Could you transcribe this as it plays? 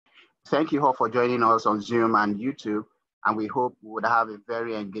Thank you all for joining us on Zoom and YouTube, and we hope we would have a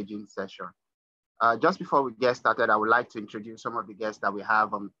very engaging session. Just before we get started, I would like to introduce some of the guests that we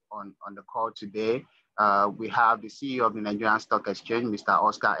have on the call today. We have the CEO of the Nigerian Stock Exchange, Mr.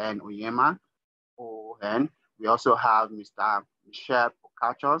 Oscar N. Oyema, ON. We also have Mr. Michel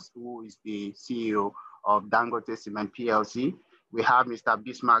Pocachos, who is the CEO of Dangote Cement PLC. We have Mr.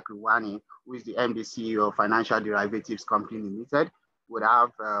 Bismarck Ruwani, who is the MD CEO of Financial Derivatives Company Limited. We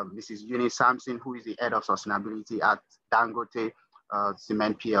have Mrs. Eunice Sampson, who is the Head of Sustainability at Dangote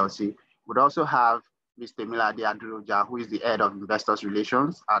Cement PLC. We'd also have Mr. Milade Adroja, who is the Head of Investor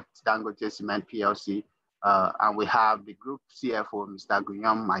Relations at Dangote Cement PLC. And we have the Group CFO, Mr.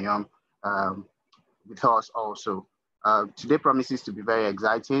 Guillaume Mayom, with us also. Today promises to be very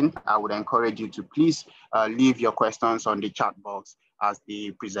exciting. I would encourage you to please leave your questions on the chat box as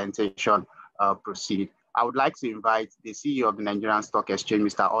the presentation proceeds. I would like to invite the CEO of the Nigerian Stock Exchange,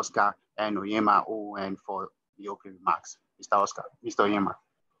 Mr. Oscar N. Oyema, ON, for the opening remarks. Mr. Oyema.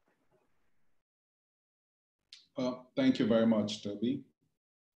 Thank you very much, Toby.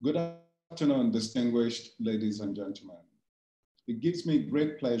 Good afternoon, distinguished ladies and gentlemen. It gives me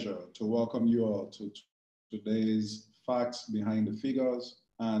great pleasure to welcome you all to today's Facts Behind the Figures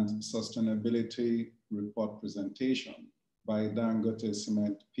and Sustainability Report presentation by Dangote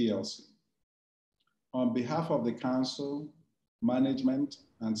Cement PLC. On behalf of the Council, management,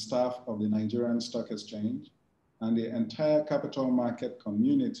 and staff of the Nigerian Stock Exchange and the entire capital market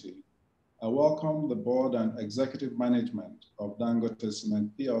community, I welcome the board and executive management of Dangote Cement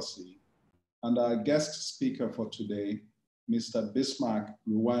PLC and our guest speaker for today, Mr. Bismarck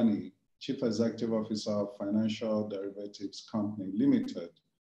Ruwani, Chief Executive Officer of Financial Derivatives Company Limited,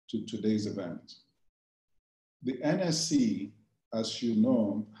 to today's event. The NSC, as you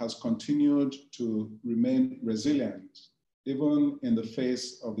know, has continued to remain resilient even in the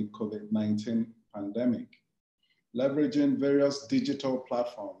face of the COVID-19 pandemic, leveraging various digital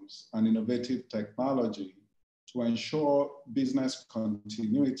platforms and innovative technology to ensure business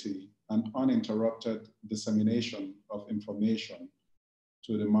continuity and uninterrupted dissemination of information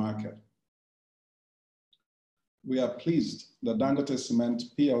to the market. We are pleased that Dangote Cement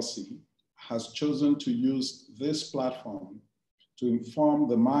PLC has chosen to use this platform to inform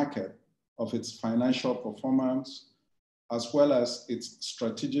the market of its financial performance, as well as its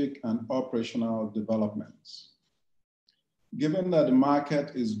strategic and operational developments. Given that the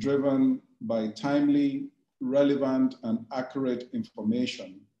market is driven by timely, relevant, and accurate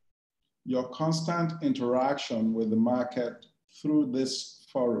information, your constant interaction with the market through this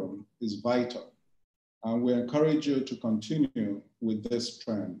forum is vital, and we encourage you to continue with this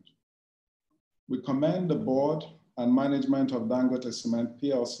trend. We commend the board and management of Dangote Cement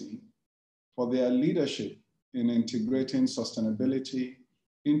PLC for their leadership in integrating sustainability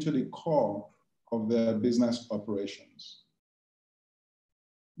into the core of their business operations.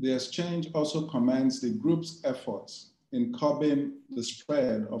 The exchange also commends the group's efforts in curbing the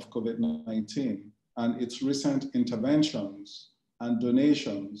spread of COVID-19 and its recent interventions and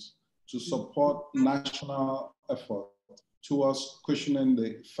donations to support national effort towards cushioning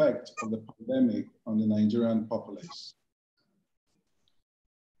the effect of the pandemic on the Nigerian populace.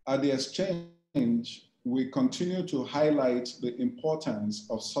 At the exchange, we continue to highlight the importance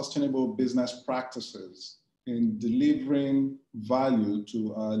of sustainable business practices in delivering value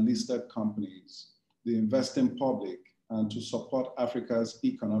to our listed companies, the investing public, and to support Africa's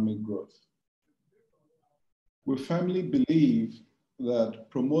economic growth. We firmly believe that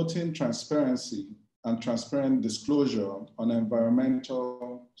promoting transparency and transparent disclosure on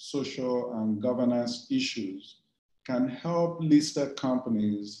environmental, social, and governance issues can help listed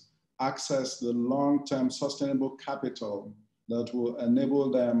companies access the long-term sustainable capital that will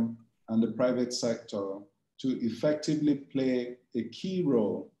enable them and the private sector to effectively play a key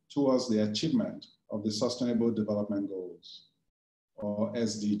role towards the achievement of the Sustainable Development Goals, or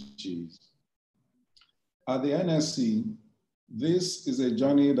SDGs. At the NSC, this is a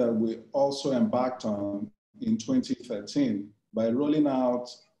journey that we also embarked on in 2013 by rolling out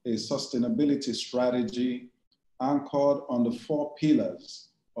a sustainability strategy anchored on the 4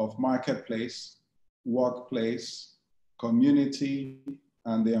 pillars of marketplace, workplace, community,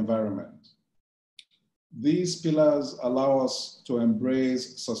 and the environment. These pillars allow us to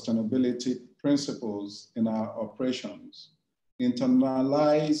embrace sustainability principles in our operations,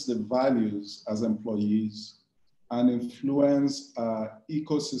 internalize the values as employees, and influence our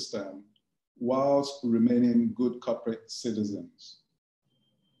ecosystem whilst remaining good corporate citizens.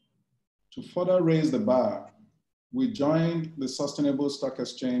 To further raise the bar, we joined the Sustainable Stock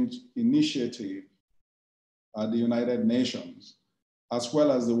Exchange Initiative at the United Nations as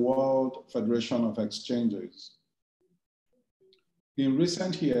well as the World Federation of Exchanges. In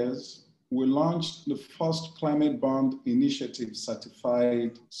recent years, we launched the first climate bond initiative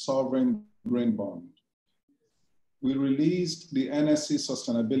certified sovereign green bond. We released the NSE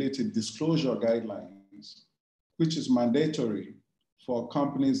Sustainability Disclosure Guidelines, which is mandatory for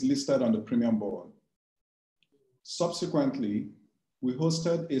companies listed on the Premium Board. Subsequently, we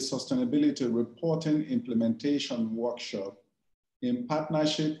hosted a sustainability reporting implementation workshop in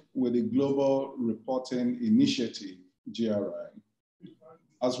partnership with the Global Reporting Initiative, GRI,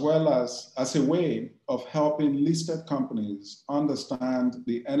 as well as a way of helping listed companies understand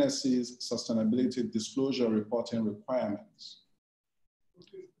the NSE's sustainability disclosure reporting requirements.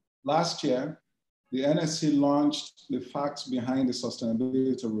 Last year, the NSE launched the Facts Behind the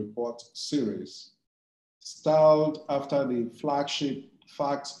Sustainability Report series, styled after the flagship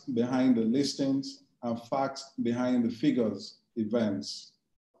Facts Behind the Listings and Facts Behind the Figures events.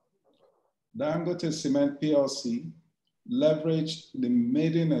 Dangote Cement PLC leveraged the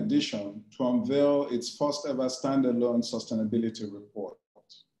maiden edition to unveil its first ever standalone sustainability report.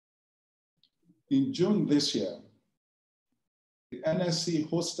 In June this year, the NSE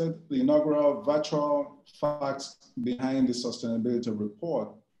hosted the inaugural virtual Facts Behind the Sustainability Report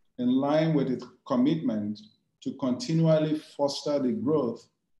in line with its commitment to continually foster the growth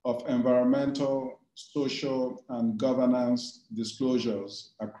of environmental, social, and governance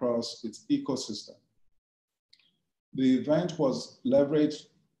disclosures across its ecosystem. The event was leveraged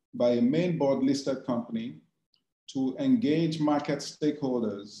by a main board listed company to engage market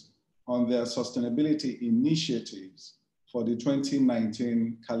stakeholders on their sustainability initiatives for the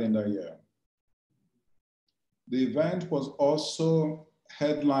 2019 calendar year. The event was also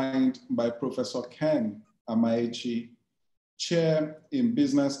headlined by Professor Ken Amaechi, Chair in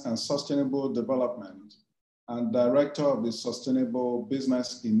Business and Sustainable Development and Director of the Sustainable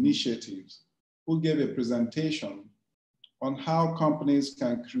Business Initiatives, who gave a presentation on how companies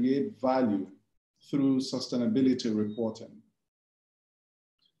can create value through sustainability reporting.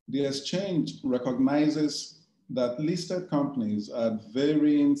 The exchange recognizes that listed companies are at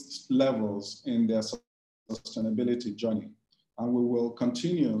varying levels in their sustainability journey, and we will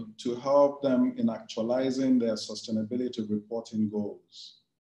continue to help them in actualizing their sustainability reporting goals.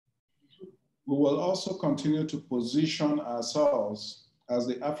 We will also continue to position ourselves as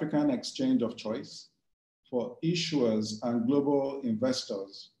the African exchange of choice for issuers and global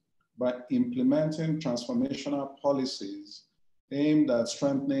investors by implementing transformational policies aimed at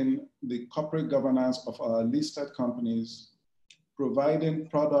strengthening the corporate governance of our listed companies, providing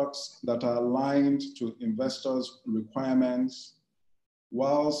products that are aligned to investors' requirements,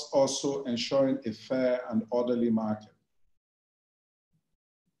 whilst also ensuring a fair and orderly market.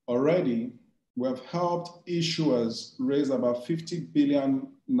 Already, we have helped issuers raise about 50 billion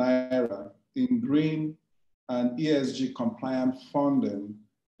naira in green and ESG compliant funding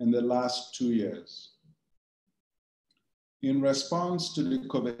in the last 2 years. In response to the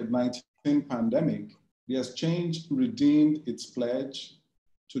COVID-19 pandemic, the exchange redeemed its pledge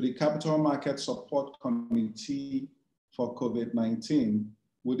to the Capital Market Support Committee for COVID-19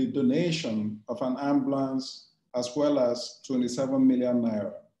 with the donation of an ambulance as well as 27 million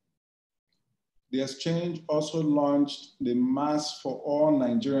naira. The exchange also launched the Mask for All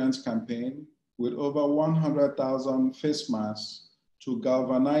Nigerians campaign with over 100,000 face masks to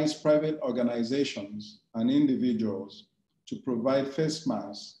galvanize private organizations and individuals to provide face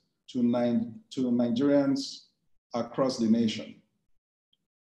masks to Nigerians across the nation,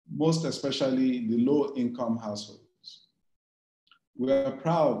 most especially the low-income households. We are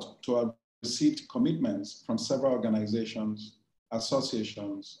proud to have received commitments from several organizations,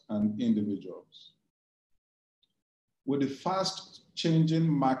 associations, and individuals. With the fast-changing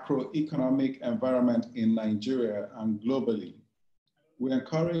macroeconomic environment in Nigeria and globally, we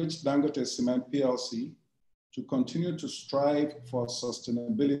encourage Dangote Cement PLC to continue to strive for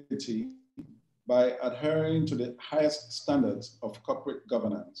sustainability by adhering to the highest standards of corporate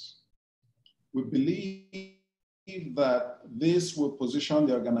governance. We believe that this will position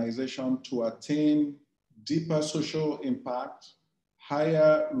the organization to attain deeper social impact,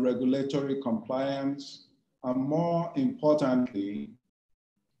 higher regulatory compliance, and more importantly,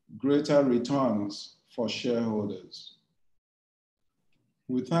 greater returns for shareholders.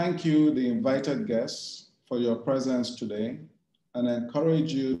 We thank you, the invited guests, for your presence today and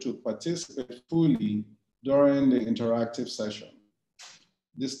encourage you to participate fully during the interactive session.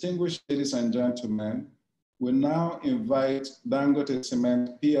 Distinguished ladies and gentlemen, we now invite Dangote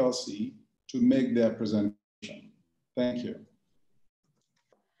Cement PLC to make their presentation. Thank you.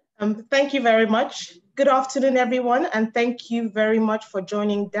 Thank you very much. Good afternoon, everyone, and thank you very much for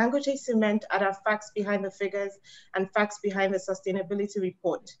joining Dangote Cement at our Facts Behind the Figures and Facts Behind the Sustainability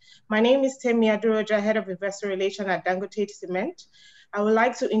Report. My name is Temi Aduroja, Head of Investor Relations at Dangote Cement. I would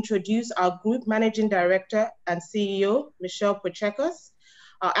like to introduce our Group Managing Director and CEO, Michelle Pochekos,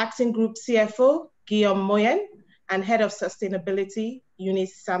 our Acting Group CFO, Guillaume Moyen, and Head of Sustainability,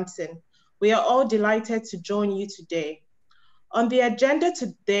 Eunice Sampson. We are all delighted to join you today. On the agenda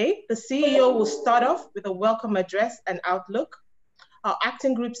today, the CEO will start off with a welcome address and outlook. Our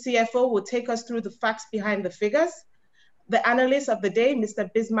Acting Group CFO will take us through the facts behind the figures. The analyst of the day, Mr.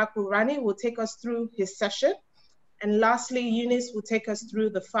 Bismarck Burani, will take us through his session. And lastly, Eunice will take us through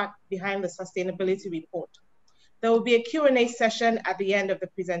the fact behind the sustainability report. There will be a Q&A session at the end of the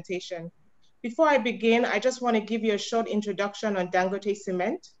presentation. Before I begin, I just want to give you a short introduction on Dangote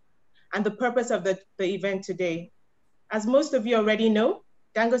Cement and the purpose of the event today. As most of you already know,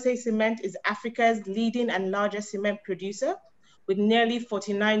 Dangote Cement is Africa's leading and largest cement producer with nearly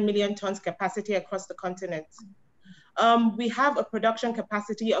 49 million tons capacity across the continent. We have a production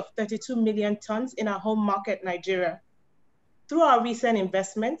capacity of 32 million tons in our home market, Nigeria. Through our recent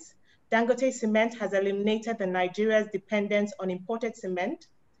investments, Dangote Cement has eliminated Nigeria's dependence on imported cement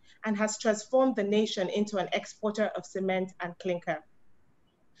and has transformed the nation into an exporter of cement and clinker.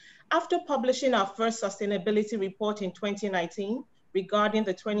 After publishing our first sustainability report in 2019 regarding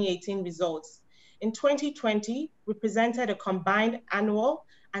the 2018 results, in 2020, we presented a combined annual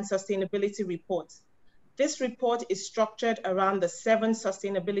and sustainability report. This report is structured around the 7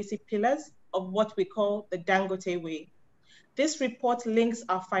 sustainability pillars of what we call the Dangote Way. This report links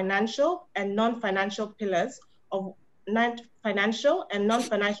our financial and non-financial pillars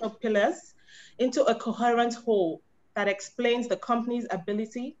into a coherent whole that explains the company's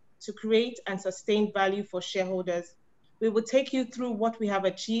ability to create and sustain value for shareholders. We will take you through what we have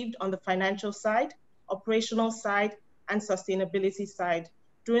achieved on the financial side, operational side, and sustainability side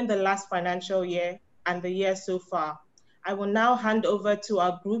during the last financial year and the year so far. I will now hand over to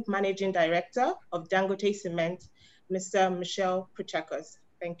our Group Managing Director of Dangote Cement, Mr. Michelle Pochekos.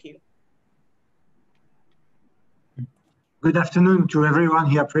 Thank you. Good afternoon to everyone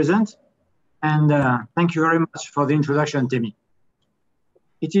here present, and thank you very much for the introduction, Temi.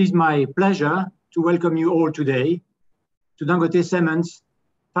 It is my pleasure to welcome you all today to Dangote Cement's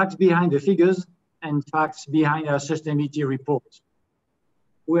Facts Behind the Figures and Facts Behind our Sustainability Report.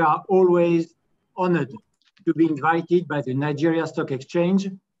 We are always honored to be invited by the Nigeria Stock Exchange,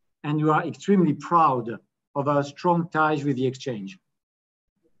 and we are extremely proud of our strong ties with the exchange.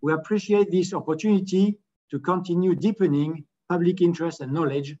 We appreciate this opportunity to continue deepening public interest and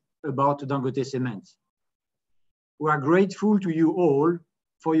knowledge about Dangote Cement. We are grateful to you all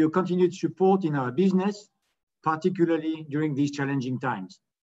for your continued support in our business, particularly during these challenging times.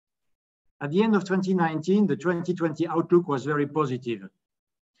 At the end of 2019, the 2020 outlook was very positive.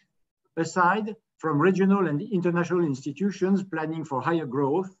 Aside from regional and international institutions planning for higher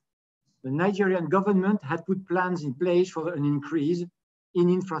growth, the Nigerian government had put plans in place for an increase in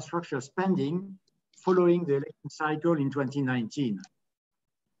infrastructure spending following the election cycle in 2019.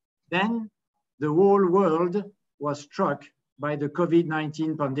 Then the whole world was struck by the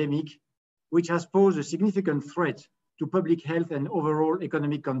COVID-19 pandemic, which has posed a significant threat to public health and overall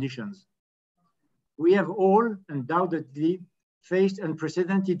economic conditions. We have all undoubtedly faced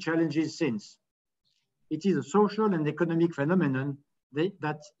unprecedented challenges since. It is a social and economic phenomenon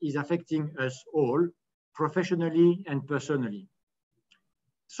that is affecting us all, professionally and personally.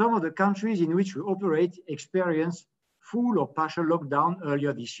 Some of the countries in which we operate experienced full or partial lockdown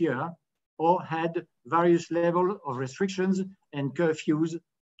earlier this year, or had various levels of restrictions and curfews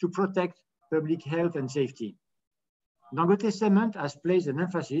to protect public health and safety. Dangote Cement has placed an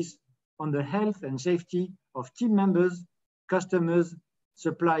emphasis on the health and safety of team members, customers,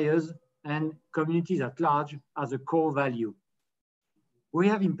 suppliers, and communities at large as a core value. We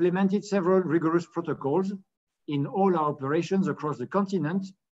have implemented several rigorous protocols in all our operations across the continent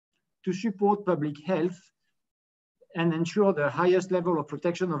to support public health and ensure the highest level of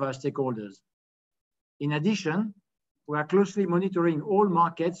protection of our stakeholders. In addition, we are closely monitoring all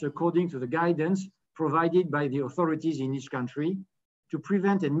markets according to the guidance provided by the authorities in each country to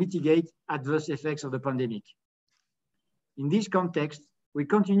prevent and mitigate adverse effects of the pandemic. In this context, we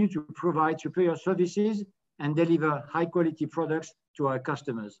continue to provide superior services and deliver high-quality products to our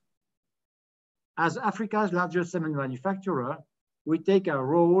customers. As Africa's largest cement manufacturer, we take our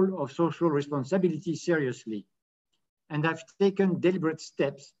role of social responsibility seriously and have taken deliberate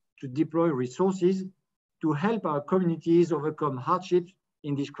steps to deploy resources to help our communities overcome hardships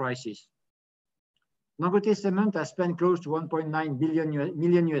in this crisis. Dangote Cement has spent close to $1.9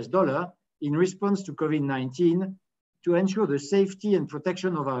 million in response to COVID-19 to ensure the safety and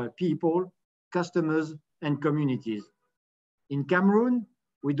protection of our people, customers, and communities. In Cameroon,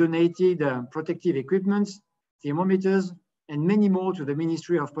 we donated protective equipment, thermometers, and many more to the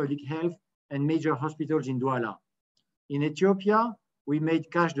Ministry of Public Health and major hospitals in Douala. In Ethiopia, we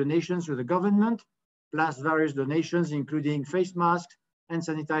made cash donations to the government, plus various donations, including face masks and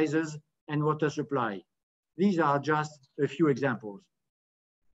sanitizers and water supply. These are just a few examples.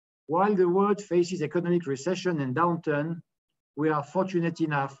 While the world faces economic recession and downturn, we are fortunate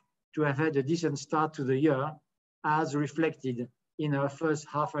enough to have had a decent start to the year, as reflected in our first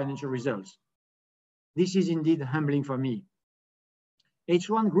half financial results. This is indeed humbling for me.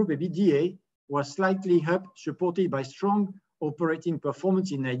 H1 Group EBITDA was slightly up, supported by strong operating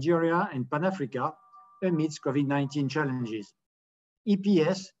performance in Nigeria and Pan-Africa amidst COVID-19 challenges.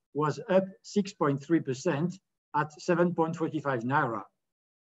 EPS was up 6.3% at 7.45 Naira.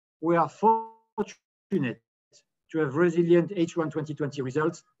 We are fortunate to have resilient H1 2020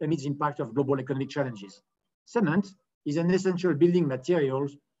 results amidst the impact of global economic challenges. Cement is an essential building material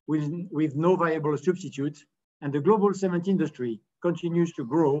with no viable substitute, and the global cement industry continues to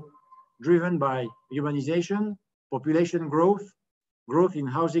grow, driven by urbanization, population growth, growth in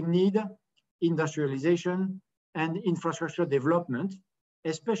housing need, industrialization, and infrastructure development,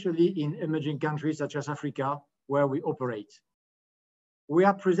 especially in emerging countries such as Africa, where we operate. We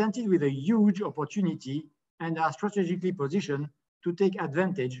are presented with a huge opportunity and are strategically positioned to take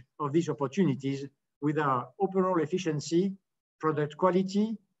advantage of these opportunities with our overall efficiency, product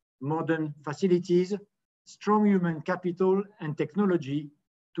quality, modern facilities, strong human capital, and technology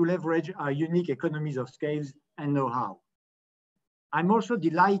to leverage our unique economies of scale and know-how. I'm also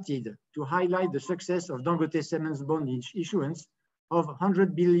delighted to highlight the success of Dangote Cement's bond issuance of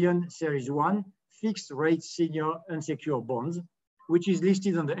 100 billion Series 1 fixed rate senior unsecured bonds, which is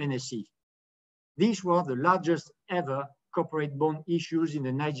listed on the NSE. These were the largest ever corporate bond issues in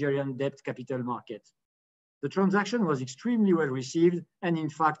the Nigerian debt capital market. The transaction was extremely well received and in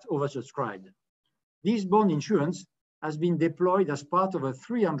fact oversubscribed. This bond issuance has been deployed as part of a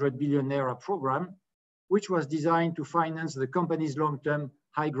 300 billion Naira program, which was designed to finance the company's long-term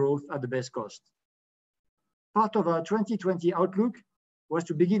high growth at the best cost. Part of our 2020 outlook was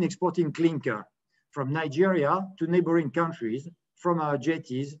to begin exporting clinker from Nigeria to neighboring countries from our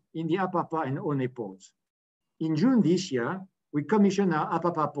jetties in the Apapa and One ports. In June this year, we commissioned our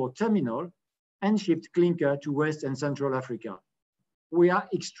Apapa port terminal and shipped clinker to West and Central Africa. We are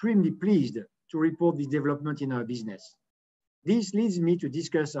extremely pleased to report this development in our business. This leads me to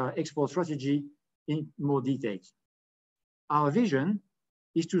discuss our export strategy in more details. Our vision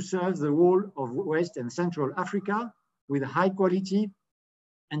is to serve the whole of West and Central Africa with high quality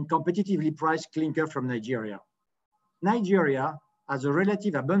and competitively priced clinker from Nigeria. Nigeria has a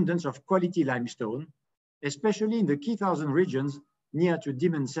relative abundance of quality limestone, especially in the key 1,000 regions near to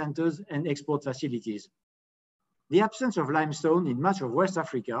demand centers and export facilities. The absence of limestone in much of West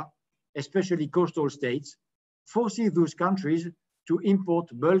Africa, especially coastal states, forces those countries to import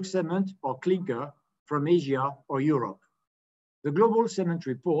bulk cement or clinker from Asia or Europe. The Global Cement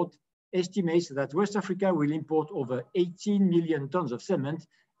Report estimates that West Africa will import over 18 million tons of cement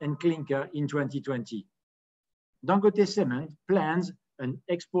and clinker in 2020. Dangote Cement plans an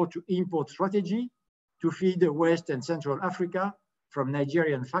export-to-import strategy to feed West and Central Africa from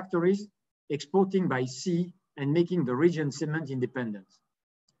Nigerian factories, exporting by sea and making the region cement independent.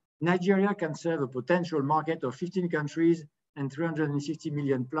 Nigeria can serve a potential market of 15 countries and 360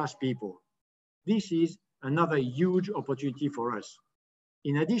 million plus people. This is another huge opportunity for us.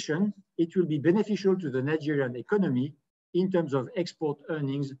 In addition, it will be beneficial to the Nigerian economy in terms of export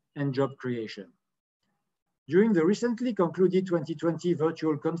earnings and job creation. During the recently concluded 2020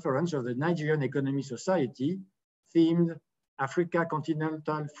 virtual conference of the Nigerian Economic Society, themed Africa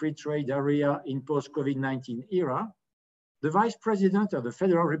Continental Free Trade Area in Post-COVID-19 Era, the Vice President of the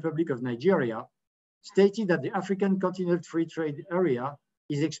Federal Republic of Nigeria stated that the African Continental Free Trade Area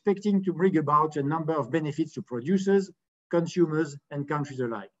is expecting to bring about a number of benefits to producers, consumers, and countries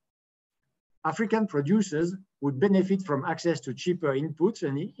alike. African producers would benefit from access to cheaper inputs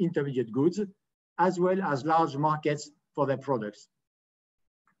and intermediate goods, as well as large markets for their products.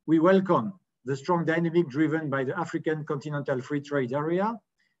 We welcome the strong dynamic driven by the African Continental Free Trade Area,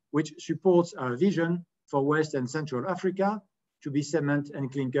 which supports our vision for West and Central Africa to be cement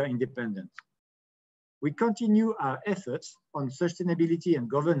and clinker independent. We continue our efforts on sustainability and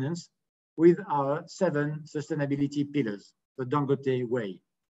governance with our 7 sustainability pillars, the Dangote way.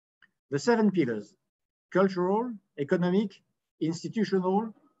 The 7 pillars: cultural, economic,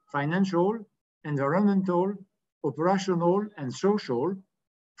 institutional, financial, environmental, operational, and social,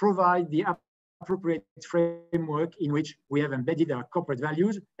 provide the appropriate framework in which we have embedded our corporate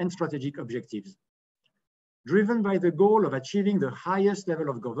values and strategic objectives. Driven by the goal of achieving the highest level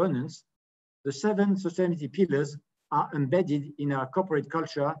of governance, the 7 sustainability pillars are embedded in our corporate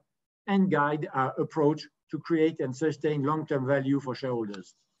culture and guide our approach to create and sustain long-term value for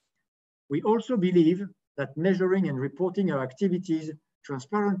shareholders. We also believe that measuring and reporting our activities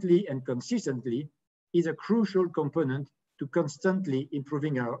transparently and consistently is a crucial component to constantly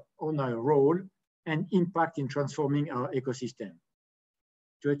improving our role and impact in transforming our ecosystem.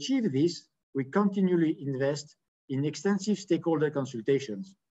 To achieve this, we continually invest in extensive stakeholder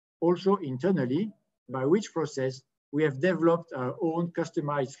consultations, also internally, by which process we have developed our own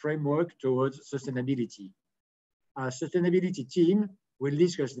customized framework towards sustainability. Our sustainability team will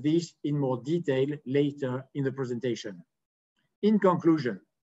discuss this in more detail later in the presentation. In conclusion,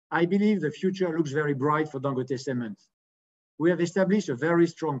 I believe the future looks very bright for Dangote Cement. We have established a very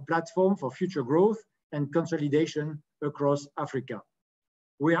strong platform for future growth and consolidation across Africa.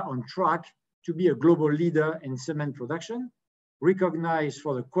 We are on track to be a global leader in cement production, recognized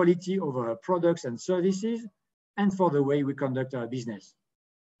for the quality of our products and services, and for the way we conduct our business.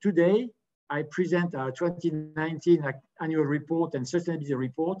 Today, I present our 2019 annual report and sustainability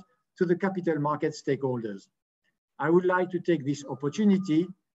report to the capital market stakeholders. I would like to take this opportunity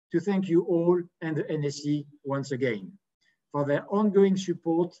to thank you all and the NSE once again for their ongoing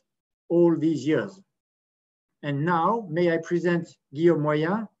support all these years. And now, may I present Guillaume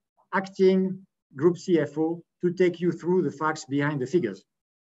Moyen, Acting Group CFO, to take you through the facts behind the figures.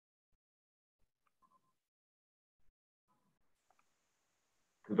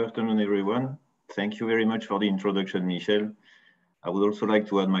 Good afternoon, everyone. Thank you very much for the introduction, Michel. I would also like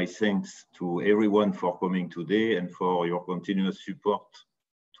to add my thanks to everyone for coming today and for your continuous support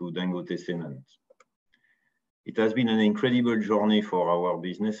to Dangote Cement. It has been an incredible journey for our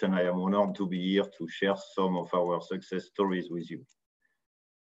business, and I am honored to be here to share some of our success stories with you.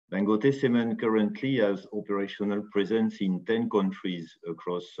 Dangote Cement currently has operational presence in 10 countries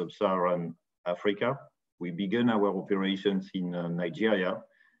across sub-Saharan Africa. We began our operations in Nigeria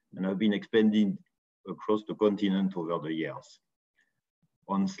and have been expanding across the continent over the years.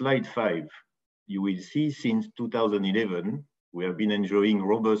 On slide 5, you will see since 2011, we have been enjoying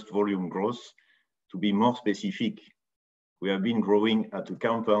robust volume growth. To be more specific, we have been growing at a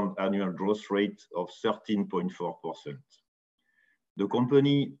compound annual growth rate of 13.4%. The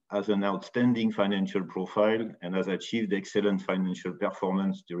company has an outstanding financial profile and has achieved excellent financial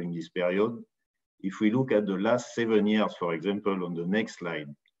performance during this period. If we look at the last 7 years, for example, on the next slide,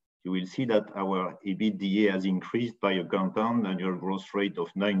 you will see that our EBITDA has increased by a compound annual growth rate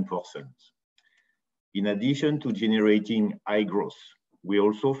of 9%. In addition to generating high growth, we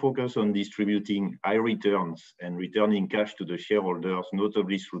also focus on distributing high returns and returning cash to the shareholders,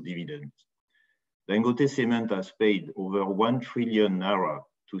 notably through dividends. Dangote Cement has paid over 1 trillion naira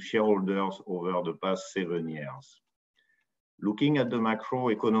to shareholders over the past 7 years. Looking at the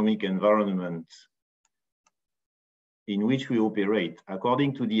macroeconomic environment in which we operate,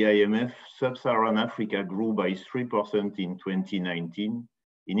 according to the IMF, Sub-Saharan Africa grew by 3% in 2019.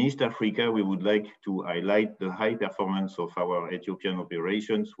 In East Africa, we would like to highlight the high performance of our Ethiopian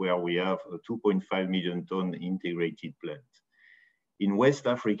operations, where we have a 2.5 million ton integrated plant. In West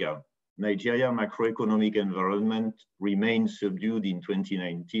Africa, Nigeria macroeconomic environment remained subdued in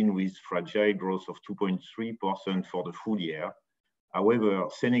 2019 with fragile growth of 2.3% for the full year. However,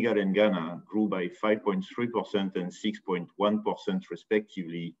 Senegal and Ghana grew by 5.3% and 6.1%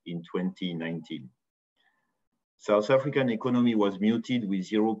 respectively in 2019. South African economy was muted with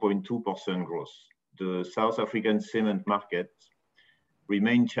 0.2% growth. The South African cement market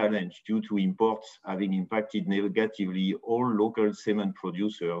remained challenged due to imports having impacted negatively all local cement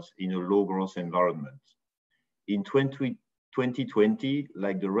producers in a low growth environment. In 2020,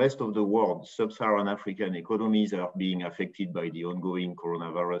 like the rest of the world, sub-Saharan African economies are being affected by the ongoing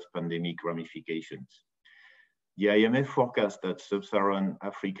coronavirus pandemic ramifications. The IMF forecast that sub-Saharan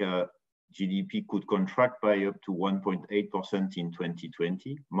Africa GDP could contract by up to 1.8% in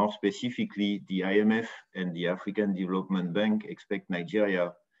 2020. More specifically, the IMF and the African Development Bank expect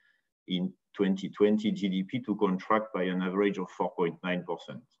Nigeria in 2020 GDP to contract by an average of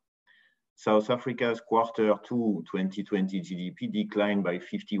 4.9%. South Africa's Q2 2020 GDP declined by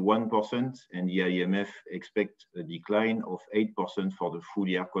 51%, and the IMF expects a decline of 8% for the full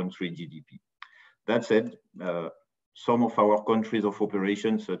year country GDP. That said, some of our countries of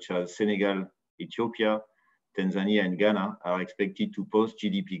operation, such as Senegal, Ethiopia, Tanzania, and Ghana, are expected to post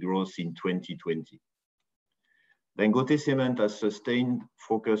GDP growth in 2020. Dangote Cement has sustained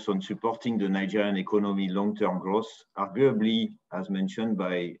focus on supporting the Nigerian economy long-term growth, arguably, as mentioned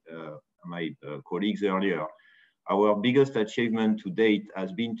by my colleagues earlier. Our biggest achievement to date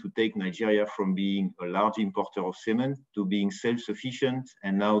has been to take Nigeria from being a large importer of cement to being self-sufficient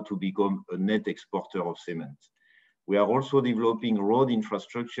and now to become a net exporter of cement. We are also developing road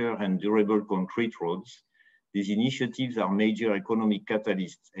infrastructure and durable concrete roads. These initiatives are major economic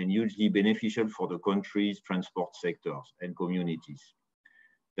catalysts and hugely beneficial for the country's transport sectors and communities.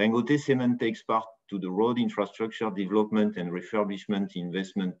 Dangote Cement takes part to the Road Infrastructure Development and Refurbishment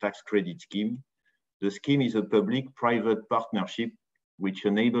Investment Tax Credit Scheme. The scheme is a public-private partnership which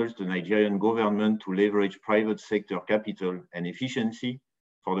enables the Nigerian government to leverage private sector capital and efficiency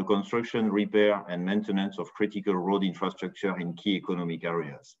for the construction, repair, and maintenance of critical road infrastructure in key economic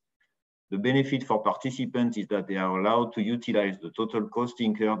areas. The benefit for participants is that they are allowed to utilize the total cost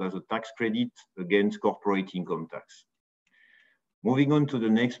incurred as a tax credit against corporate income tax. Moving on to the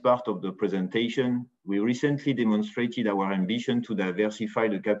next part of the presentation, we recently demonstrated our ambition to diversify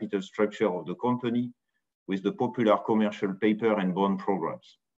the capital structure of the company with the popular commercial paper and bond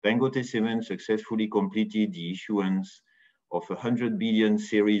programs. Dangote Cement successfully completed the issuance of a 100 billion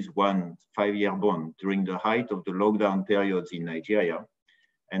Series 1 5-year bond during the height of the lockdown periods in Nigeria,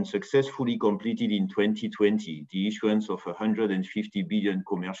 and successfully completed in 2020 the issuance of 150 billion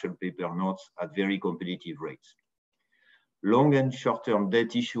commercial paper notes at very competitive rates. Long and short-term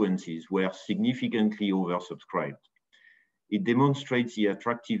debt issuances were significantly oversubscribed. It demonstrates the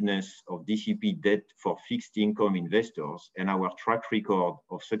attractiveness of DCP debt for fixed income investors and our track record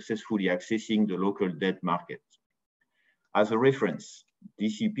of successfully accessing the local debt market. As a reference,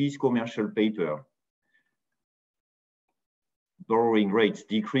 DCP's commercial paper borrowing rates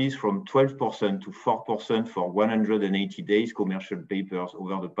decreased from 12% to 4% for 180 days commercial papers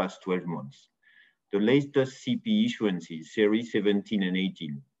over the past 12 months. The latest CP issuances, Series 17 and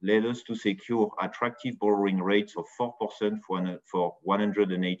 18, led us to secure attractive borrowing rates of 4% for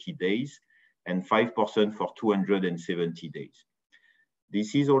 180 days and 5% for 270 days.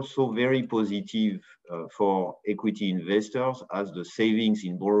 This is also very positive for equity investors as the savings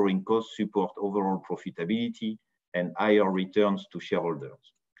in borrowing costs support overall profitability and higher returns to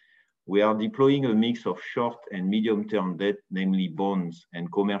shareholders. We are deploying a mix of short and medium-term debt, namely bonds and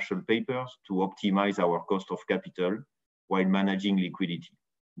commercial papers, to optimize our cost of capital while managing liquidity.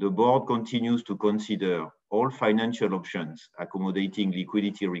 The board continues to consider all financial options accommodating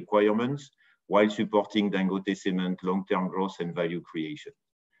liquidity requirements while supporting Dangote Cement long-term growth and value creation.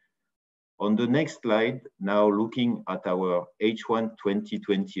 On the next slide, now looking at our H1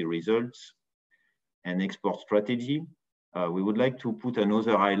 2020 results and export strategy, we would like to put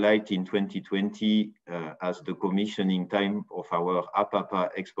another highlight in 2020 as the commissioning time of our Apapa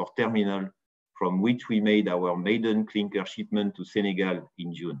export terminal, from which we made our maiden clinker shipment to Senegal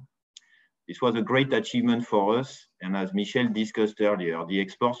in June. This was a great achievement for us, and as Michel discussed earlier, the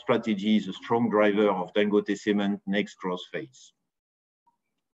export strategy is a strong driver of Dangote Cement next growth phase.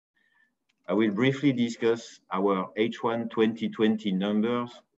 I will briefly discuss our H1 2020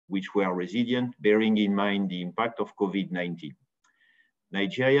 numbers, which were resilient, bearing in mind the impact of COVID-19.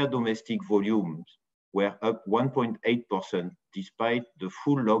 Nigeria domestic volumes were up 1.8% despite the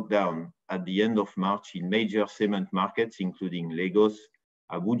full lockdown at the end of March in major cement markets, including Lagos,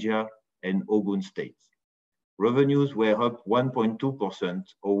 Abuja, and Ogun states. Revenues were up 1.2%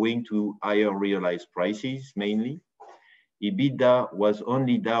 owing to higher realized prices mainly. EBITDA was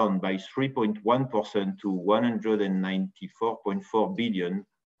only down by 3.1% to 194.4 billion,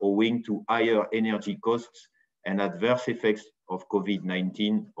 owing to higher energy costs and adverse effects of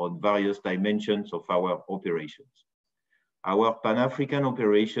COVID-19 on various dimensions of our operations. Our Pan-African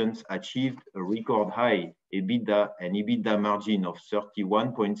operations achieved a record high EBITDA and EBITDA margin of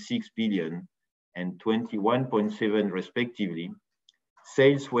 31.6 billion and 21.7 respectively.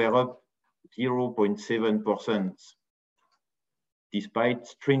 Sales were up 0.7% despite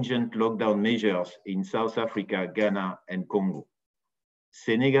stringent lockdown measures in South Africa, Ghana, and Congo.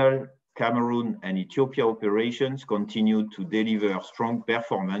 Senegal, Cameroon, and Ethiopia operations continued to deliver strong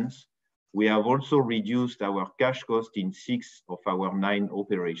performance. We have also reduced our cash cost in 6 of our 9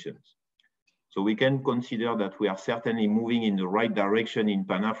 operations. So we can consider that we are certainly moving in the right direction in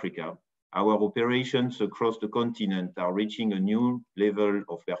Pan-Africa. Our operations across the continent are reaching a new level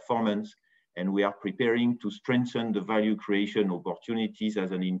of performance, and we are preparing to strengthen the value creation opportunities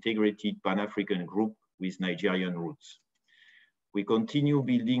as an integrated Pan-African group with Nigerian roots. We continue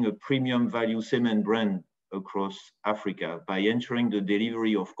building a premium value cement brand across Africa by ensuring the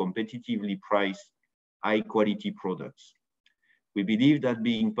delivery of competitively priced, high-quality products. We believe that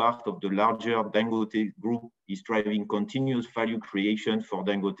being part of the larger Dangote group is driving continuous value creation for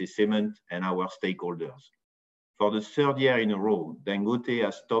Dangote Cement and our stakeholders. For the third year in a row, Dangote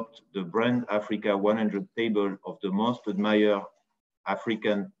has topped the Brand Africa 100 table of the most admired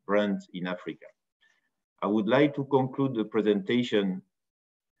African brands in Africa. I would like to conclude the presentation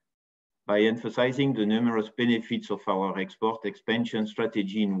by emphasizing the numerous benefits of our export expansion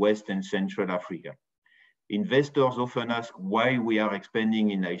strategy in West and Central Africa. Investors often ask why we are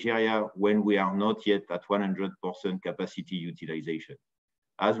expanding in Nigeria when we are not yet at 100% capacity utilization.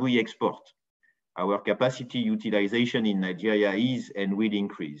 As we export, our capacity utilization in Nigeria is and will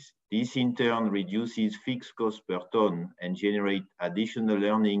increase. This in turn reduces fixed cost per ton and generates additional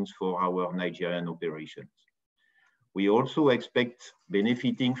earnings for our Nigerian operations. We also expect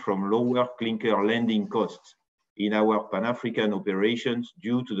benefiting from lower clinker landing costs in our Pan-African operations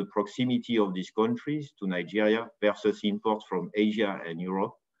due to the proximity of these countries to Nigeria versus imports from Asia and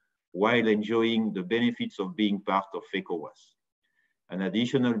Europe, while enjoying the benefits of being part of ECOWAS. An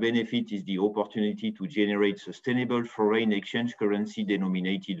additional benefit is the opportunity to generate sustainable foreign exchange currency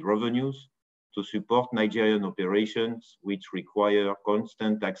denominated revenues to support Nigerian operations, which require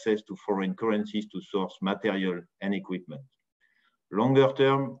constant access to foreign currencies to source material and equipment. Longer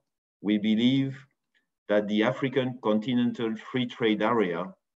term, we believe that the African Continental Free Trade Area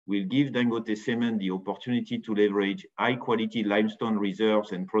will give Dangote Cement the opportunity to leverage high-quality limestone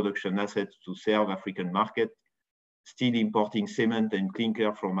reserves and production assets to serve African market, still importing cement and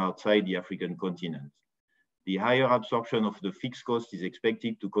clinker from outside the African continent. The higher absorption of the fixed cost is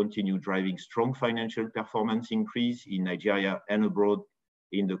expected to continue driving strong financial performance increase in Nigeria and abroad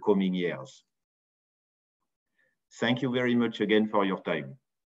in the coming years. Thank you very much again for your time.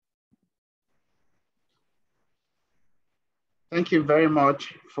 Thank you very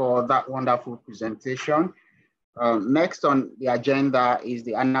much for that wonderful presentation. Next on the agenda is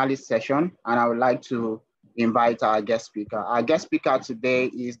the analyst session, and I would like to invite our guest speaker. Our guest speaker today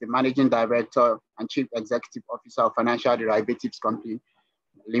is the Managing Director and Chief Executive Officer of Financial Derivatives Company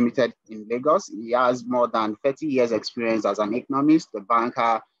Limited in Lagos. He has more than 30 years experience as an economist, a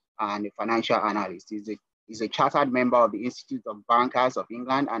banker, and a financial analyst. He's a chartered member of the Institute of Bankers of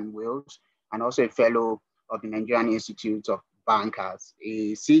England and Wales, and also a fellow of the Nigerian Institute of Bankers.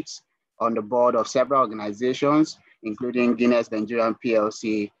 He sits on the board of several organizations, including Guinness Nigerian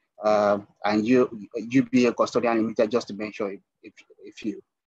PLC, and UBA Custodian Limited, just to mention a few.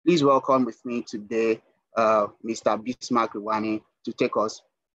 Please welcome with me today, Mr. Bismarck Rwani, to take us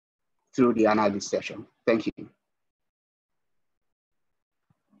through the analysis session. Thank you.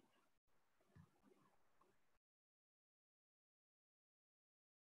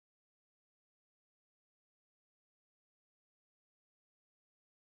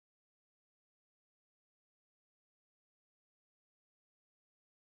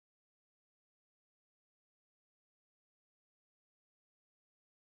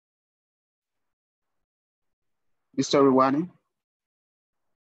 Mr. Rwani.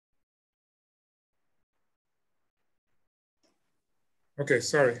 Okay,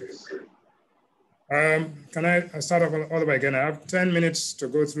 sorry. Can I start off all over again? I have 10 minutes to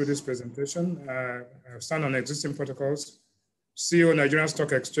go through this presentation. I stand on existing protocols. CEO Nigerian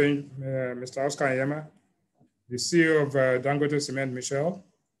Stock Exchange, Mr. Oscar Nyema, the CEO of Dangote Cement, Michelle,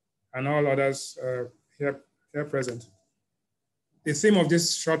 and all others here present. The theme of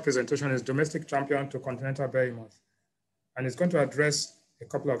this short presentation is Domestic Champion to Continental Behemoth, and it's going to address a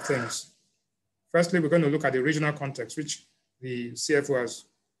couple of things. Firstly, we're going to look at the regional context, which the CFO has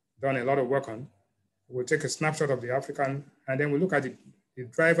done a lot of work on. We'll take a snapshot of the African, and then we'll look at the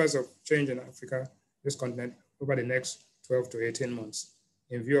drivers of change in Africa, this continent, over the next 12 to 18 months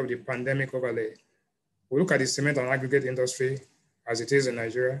in view of the pandemic overlay. We'll look at the cement and aggregate industry as it is in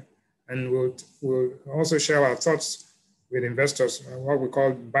Nigeria, and we'll also share our thoughts with investors, what we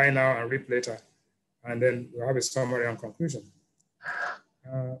call buy now and reap later, and then we'll have a summary and conclusion.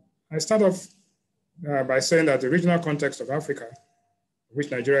 I start off by saying that the regional context of Africa, which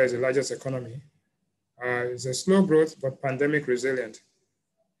Nigeria is the largest economy, is a slow growth but pandemic resilient.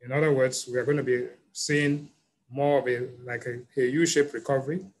 In other words, we are going to be seeing more of a U-shaped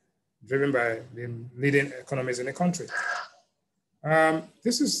recovery driven by the leading economies in the country.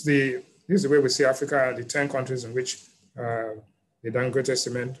 This is the way we see Africa and the 10 countries in which the Dangote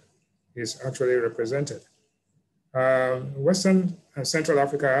Cement is actually represented. Western and Central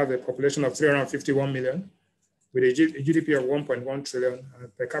Africa have a population of 351 million with a GDP of 1.1 trillion and a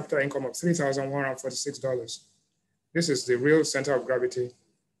per capita income of $3,146. This is the real center of gravity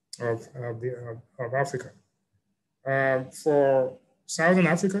of Africa. For Southern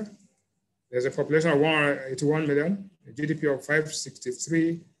Africa, there's a population of 181 million a GDP of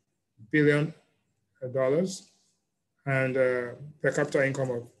 $563 billion and per capita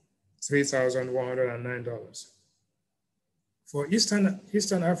income of $3,109. For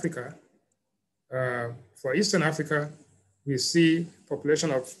Eastern Africa, we see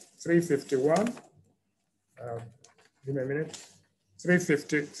population of 351. Give me a minute.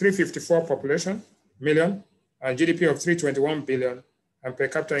 354 population million, and GDP of 321 billion, and per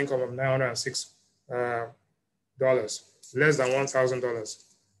capita income of $906, less than $1,000.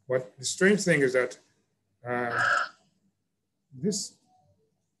 But the strange thing is that this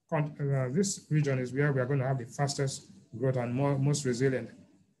region is where we are going to have the fastest growth and most resilient.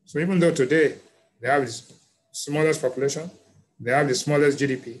 So even though today they have the smallest population, they have the smallest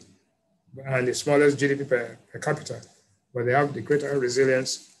GDP and the smallest GDP per capita, but they have the greater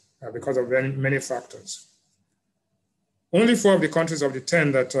resilience because of many factors. Only 4 of the countries of the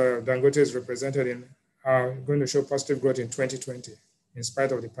 10 that Dangote is represented in are going to show positive growth in 2020, in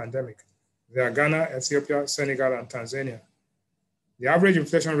spite of the pandemic. They are Ghana, Ethiopia, Senegal, and Tanzania. The average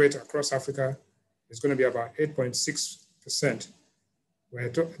inflation rate across Africa is going to be about 8.6%, where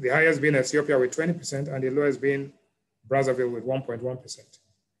the highest being Ethiopia with 20% and the lowest being Brazzaville with 1.1%.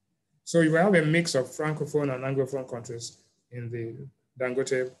 So you will have a mix of Francophone and Anglophone countries in the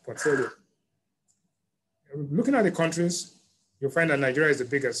Dangote portfolio. Looking at the countries, you'll find that Nigeria is the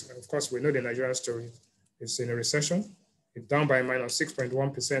biggest. Of course, we know the Nigerian story. It's in a recession. It's down by minus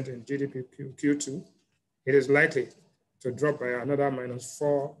 6.1% in GDP Q2. It is likely to drop by another minus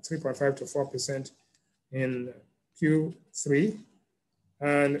 3.5 to 4% in Q3,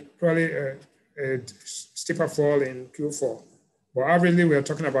 and probably a steeper fall in Q4. But averagely, we are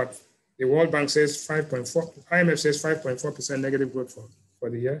talking about, the World Bank says 5.4, IMF says 5.4% negative growth for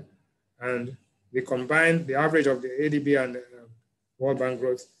the year. And the average of the ADB and World Bank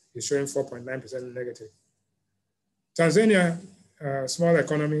growth is showing 4.9% negative. Tanzania, small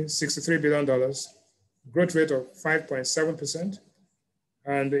economy, $63 billion, growth rate of 5.7%,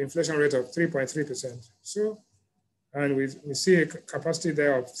 and the inflation rate of 3.3%. So, and we see a capacity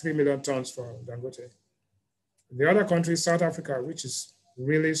there of 3 million tons for Dangote. The other country, South Africa, which is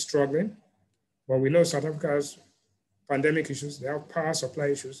really struggling, but we know South Africa has pandemic issues, they have power supply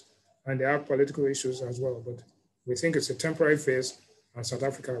issues, and they have political issues as well. But we think it's a temporary phase, and South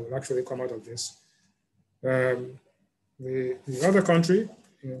Africa will actually come out of this. The other country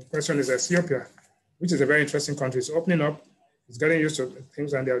in question is Ethiopia, which is a very interesting country. It's opening up, it's getting used to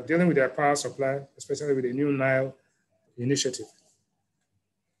things, and they're dealing with their power supply, especially with the new Nile initiative.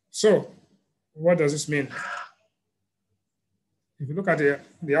 So what does this mean? If you look at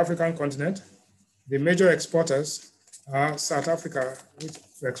the African continent, the major exporters are South Africa, which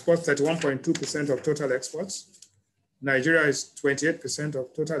exports 31.2% of total exports. Nigeria is 28%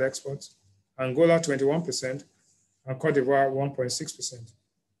 of total exports. Angola, 21%, and Cote d'Ivoire, 1.6%.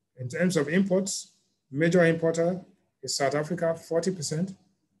 In terms of imports, major importer is South Africa, 40%.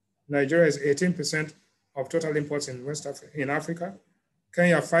 Nigeria is 18% of total imports in Africa.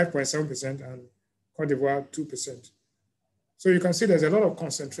 Kenya, 5.7%, and Cote d'Ivoire, 2%. So you can see there's a lot of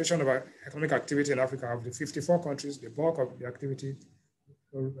concentration of economic activity in Africa. Of the 54 countries, the bulk of the activity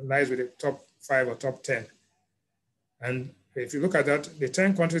lies with the top 5 or top 10. And if you look at that, the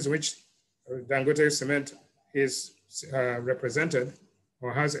 10 countries in which Dangote Cement is represented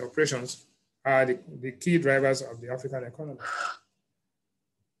or has operations are the key drivers of the African economy.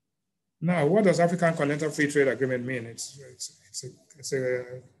 Now, what does African Continental Free Trade Agreement mean? It's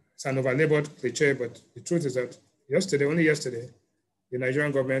an overlabeled cliche, but the truth is that only yesterday, the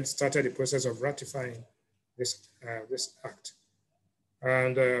Nigerian government started the process of ratifying this act.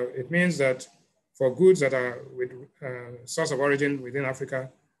 And it means that for goods that are with source of origin within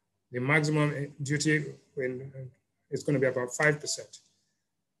Africa, the maximum duty is going to be about 5%.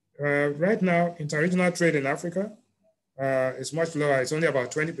 Right now, interregional trade in Africa is much lower. It's only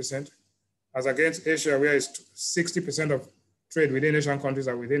about 20%, as against Asia, where it's 60% of trade within Asian countries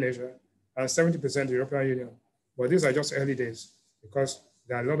are within Asia, and 70% the European Union. But these are just early days because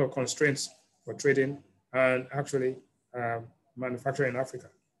there are a lot of constraints for trading and actually manufacturing in Africa.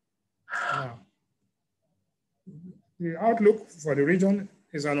 Now, the outlook for the region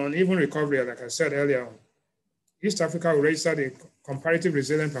is an uneven recovery, like I said earlier on. East Africa will register the comparative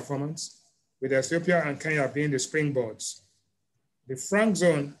resilient performance, with Ethiopia and Kenya being the springboards. The Franc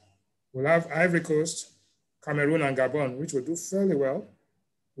zone will have Ivory Coast, Cameroon, and Gabon, which will do fairly well,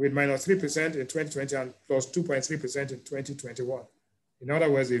 with minus 3% in 2020 and plus 2.3% in 2021. In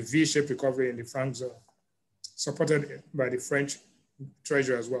other words, a V-shaped recovery in the Franc zone, supported by the French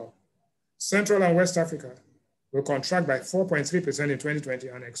treasury as well. Central and West Africa will contract by 4.3% in 2020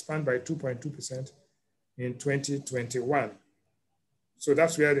 and expand by 2.2% in 2021. So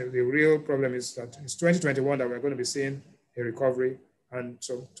that's where the real problem is, that it's 2021 that we're going to be seeing a recovery, and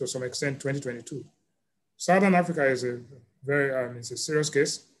so to some extent 2022. Southern Africa is a very, it's a serious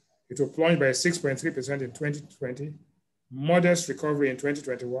case. It will plunge by 6.3% in 2020, modest recovery in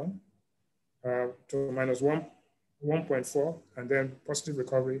 2021 to minus 1.4, and then positive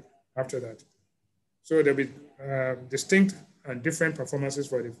recovery after that. So there'll be distinct and different performances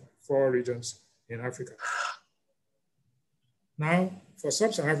for the 4 regions in Africa. Now, for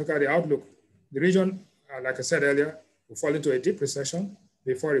Sub-Saharan Africa, the outlook, the region, like I said earlier, will fall into a deep recession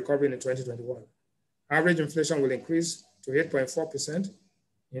before recovering in 2021. Average inflation will increase to 8.4%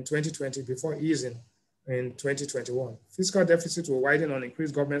 in 2020 before easing in 2021. Fiscal deficit will widen on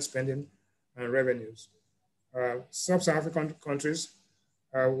increased government spending and revenues. Sub-Saharan African countries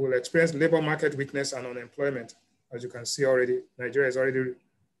will experience labor market weakness and unemployment. As you can see already, Nigeria is already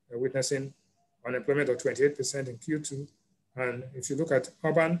witnessing unemployment of 28% in Q2. And if you look at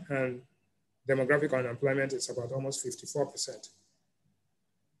urban and demographic unemployment, it's about almost 54%.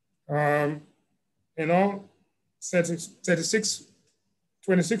 In all, 26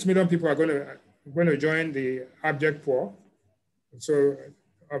 million people are going to join the abject poor. So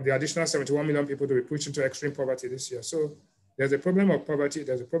of the additional 71 million people to be pushed into extreme poverty this year. So there's a problem of poverty,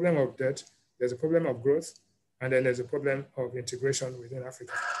 there's a problem of debt, there's a problem of growth, and then there's a problem of integration within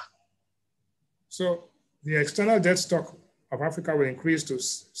Africa. So the external debt stock of Africa will increase to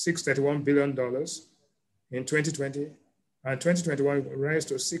 $631 billion in 2020, and 2021 will rise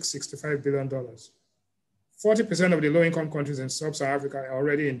to $665 billion. 40% of the low-income countries in Sub-Saharan Africa are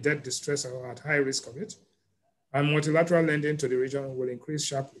already in debt distress or at high risk of it, and multilateral lending to the region will increase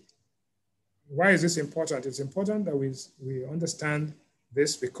sharply. Why is this important? It's important that we understand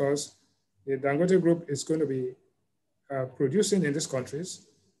this because the Dangote Group is going to be producing in these countries.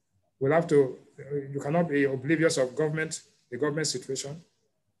 We'll have to, you cannot be oblivious of the government situation.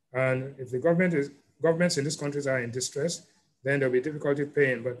 And if the governments in these countries are in distress, then there'll be difficulty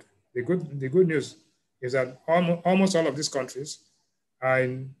paying. But the good news is that almost all of these countries are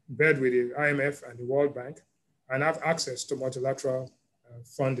in bed with the IMF and the World Bank and have access to multilateral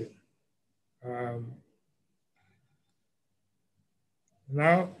funding.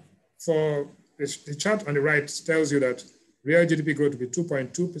 Now, for the chart on the right tells you that real GDP growth will be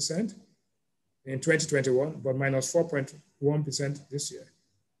 2.2% in 2021, but minus 4.1% this year.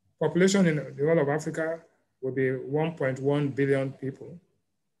 Population in the whole of Africa will be 1.1 billion people.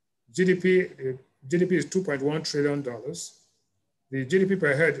 GDP is $2.1 trillion. The GDP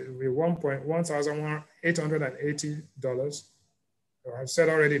per head will be $1,880. I've said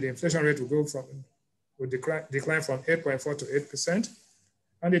already the inflation rate will decline from 8.4 to 8%.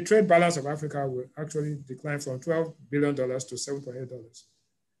 And the trade balance of Africa will actually decline from $12 billion to $7.8.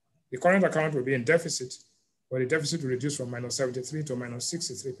 The current account will be in deficit, but the deficit will reduce from minus 73 to minus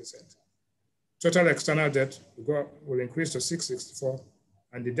 63%. Total external debt will increase to 664,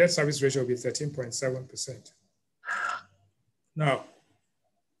 and the debt service ratio will be 13.7%. Now,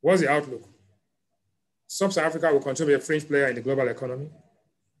 what's the outlook? Sub-Saharan Africa will continue to be a fringe player in the global economy.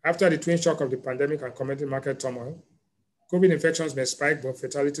 After the twin shock of the pandemic and commodity market turmoil, COVID infections may spike, but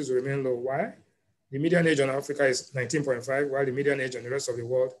fatalities will remain low. Why? The median age in Africa is 19.5, while the median age in the rest of the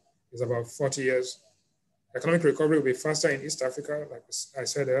world is about 40 years. Economic recovery will be faster in East Africa, like I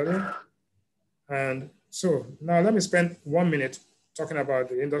said earlier. And so now let me spend 1 minute talking about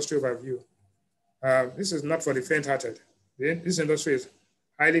the industry overview. This is not for the faint-hearted. This industry is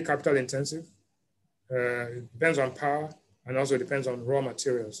highly capital intensive. It depends on power and also depends on raw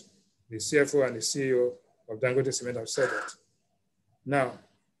materials. The CFO and the CEO of Dangote Cement have said that. Now,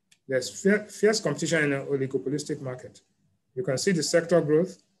 there's fierce competition in an oligopolistic market. You can see the sector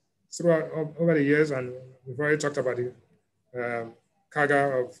growth throughout over the years, and we've already talked about the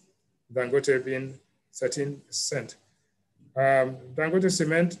CAGR of Dangote being 13%. Dangote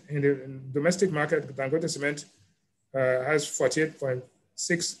Cement in the domestic market, Dangote Cement has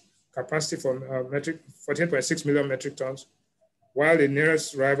 48.6 capacity for 48.6 million metric tons, while the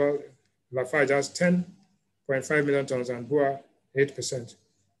nearest rival, Lafarge, has 10.5 million tons and Bua 8%.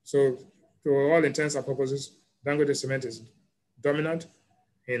 So to all intents and purposes, Dangote Cement is dominant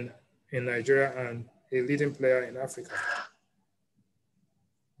in Nigeria and a leading player in Africa.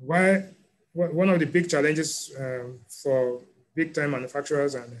 One of the big challenges for big time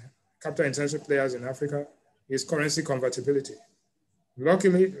manufacturers and capital intensive players in Africa is currency convertibility.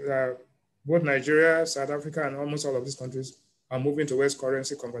 Luckily, both Nigeria, South Africa, and almost all of these countries are moving towards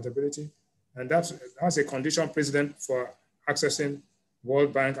currency convertibility. And that's a condition precedent for accessing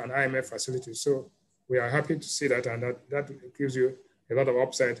World Bank and IMF facilities. So we are happy to see that, and that gives you a lot of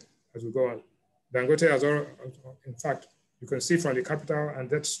upside as we go on. Dangote has all, in fact, you can see from the capital and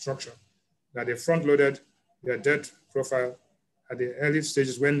debt structure that they front-loaded their debt profile at the early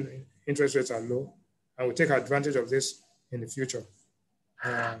stages when interest rates are low, and will take advantage of this in the future.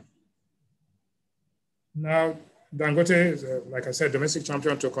 Now, Dangote is, like I said, domestic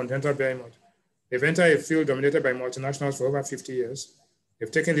champion to continental behemoth. They've entered a field dominated by multinationals for over 50 years. They've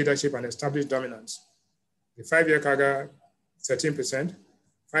taken leadership and established dominance. The 5-year CAGR, 13%.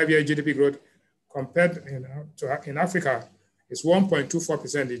 5-year GDP growth compared in Africa is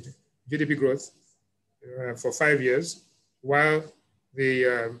 1.24% GDP growth for 5 years, while the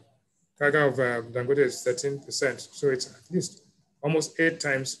CAGR of Dangote is 13%. So it's at least almost 8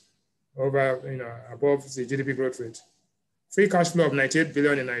 times over, above the GDP growth rate. Free cash flow of 98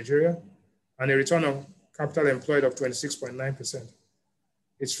 billion in Nigeria, and a return on capital employed of 26.9%.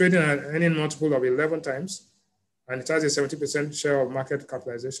 It's trading at an earning multiple of 11 times, and it has a 70% share of market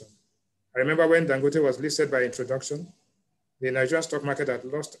capitalization. I remember when Dangote was listed by introduction, the Nigerian stock market had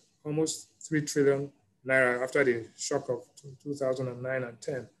lost almost 3 trillion naira after the shock of 2009 and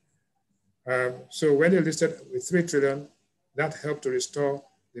 10. So when they listed with 3 trillion, that helped to restore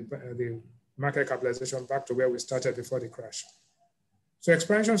the market capitalization back to where we started before the crash. So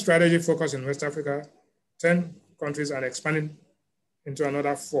expansion strategy focused in West Africa, 10 countries, and expanding into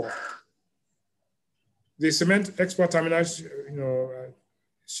another 4. The cement export terminals,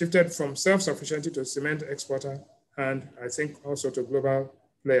 shifted from self-sufficiency to cement exporter, and I think also to global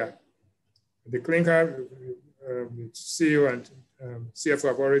player. The clinker, the CEO and CFO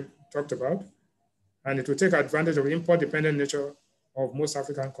have already talked about, and it will take advantage of the import-dependent nature of most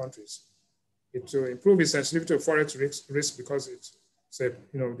African countries. It will improve its sensitivity to forex risk because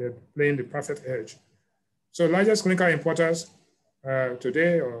they're playing the perfect edge. So largest clinker importers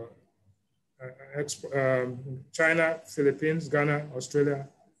today are China, Philippines, Ghana, Australia,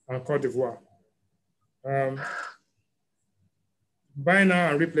 and Cote d'Ivoire. Buy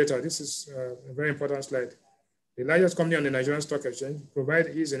now and reap later. This is a very important slide. The largest company on the Nigerian Stock Exchange provide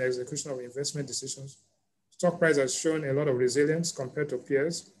ease in execution of investment decisions. Stock price has shown a lot of resilience compared to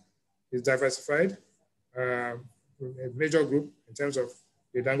peers. It's diversified. A major group in terms of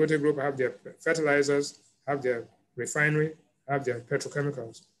the Dangote group have their fertilizers, have their refinery, have their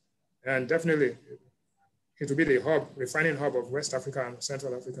petrochemicals. And definitely it will be the hub, refining hub of West Africa and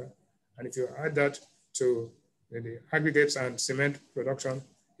Central Africa. And if you add that to the aggregates and cement production,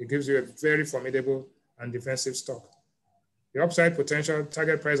 it gives you a very formidable and defensive stock. The upside potential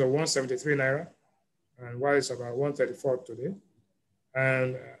target price of 173 naira, and while it's about 134 today,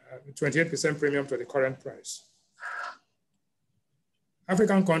 and 28% premium to the current price.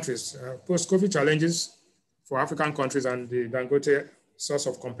 African countries, post-COVID challenges for African countries and the Dangote source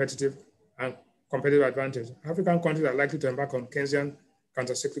of competitive advantage. African countries are likely to embark on Keynesian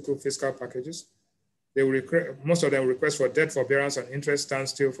counter-cyclical fiscal packages. They will most of them will request for debt forbearance and interest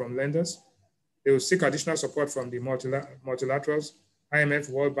standstill from lenders. They will seek additional support from the multilaterals, IMF,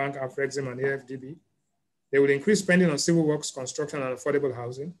 World Bank, Afrexim, and AFDB. They will increase spending on civil works, construction, and affordable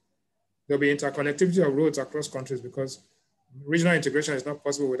housing. There'll be interconnectivity of roads across countries because regional integration is not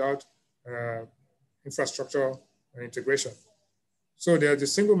possible without infrastructure integration. So there's the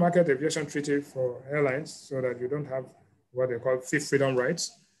single market aviation treaty for airlines so that you don't have what they call fifth freedom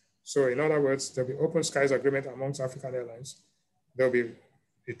rights. So in other words, there'll be open skies agreement amongst African airlines. There'll be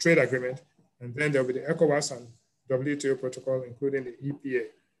a trade agreement, and then there'll be the ECOWAS and WTO protocol, including the EPA.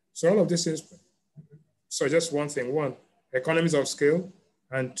 So all of this is suggest one thing: one, economies of scale,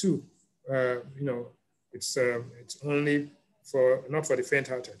 and two, it's only not for the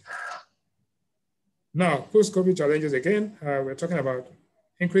faint-hearted. Now, post-COVID challenges again, we're talking about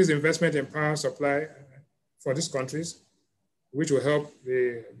increased investment in power supply for these countries, which will help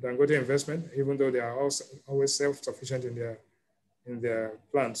the Dangote investment, even though they are also always self-sufficient in their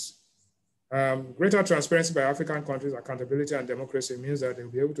plants. Greater transparency by African countries, accountability and democracy means that they'll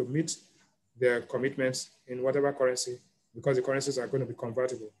be able to meet their commitments in whatever currency, because the currencies are going to be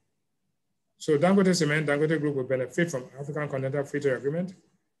convertible. So Dangote Cement, Dangote Group will benefit from African Continental Free Trade Agreement.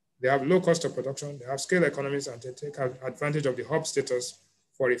 They have low cost of production, they have scale economies, and they take advantage of the hub status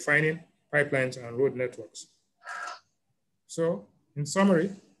for refining, pipelines, and road networks. So in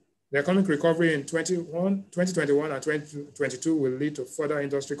summary, the economic recovery in 2021 and 2022 will lead to further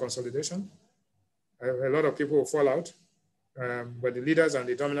industry consolidation. A lot of people will fall out, but the leaders and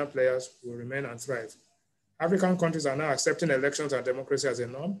the dominant players will remain and thrive. African countries are now accepting elections and democracy as a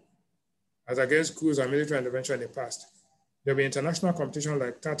norm, as against coups and military intervention in the past. There'll be international competition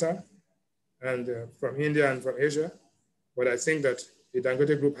like Tata and from India and from Asia, but I think that the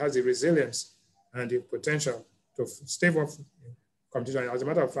Dangote Group has the resilience and the potential to stave off competition. As a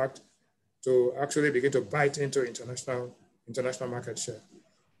matter of fact, to actually begin to bite into international market share.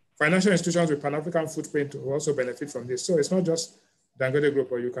 Financial institutions with Pan-African footprint will also benefit from this. So it's not just Dangote Group,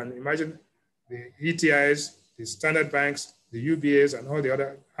 but you can imagine the ETIs, the standard banks, the UBAs, and all the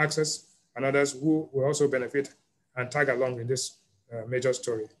other Access and others who will also benefit and tag along in this major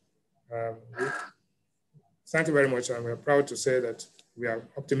story. Thank you very much. And we're proud to say that we are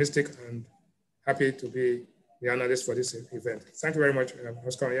optimistic and happy to be the analyst for this event. Thank you very much,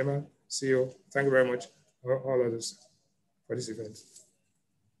 Oscar Onyema, CEO. Thank you very much, all others, for this event.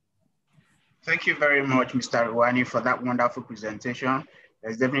 Thank you very much, Mr. Ruwani, for that wonderful presentation.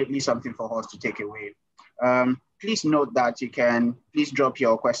 There's definitely something for us to take away. Please note that you can please drop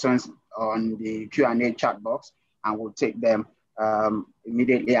your questions on the Q&A chat box, and we'll take them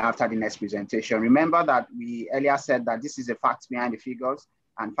immediately after the next presentation. Remember that we earlier said that this is a facts behind the figures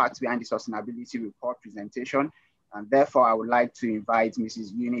and facts behind the sustainability report presentation. And therefore, I would like to invite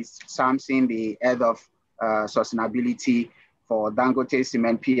Mrs. Eunice Sampson, the head of sustainability for Dangote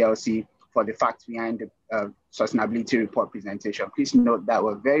Cement PLC, for the facts behind the sustainability report presentation. Please note that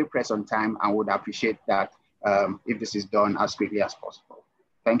we're very pressed on time and would appreciate that if this is done as quickly as possible.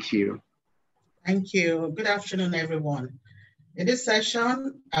 Thank you. Thank you. Good afternoon, everyone. In this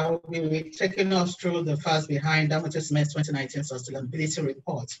session, I will be taking us through the facts behind Dangote Cement's 2019 sustainability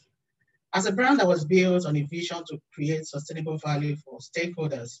report. As a brand that was built on a vision to create sustainable value for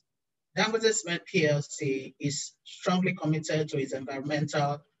stakeholders, Dangote Cement PLC is strongly committed to its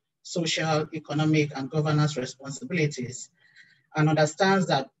environmental, social, economic, and governance responsibilities, and understands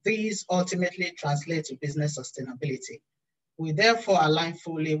that these ultimately translate to business sustainability. We therefore align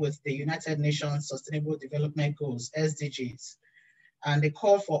fully with the United Nations Sustainable Development Goals, SDGs, and the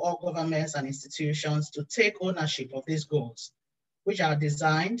call for all governments and institutions to take ownership of these goals, which are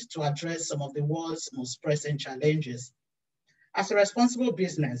designed to address some of the world's most pressing challenges. As a responsible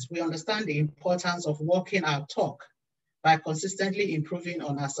business, we understand the importance of walking our talk by consistently improving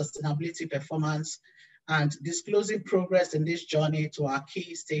on our sustainability performance and disclosing progress in this journey to our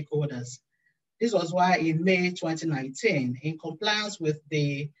key stakeholders. This was why in May 2019, in compliance with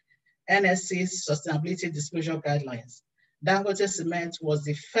the NSC's Sustainability Disclosure Guidelines, Dangote Cement was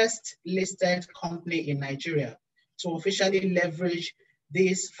the first listed company in Nigeria to officially leverage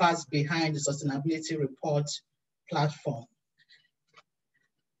these facts behind the sustainability report platform.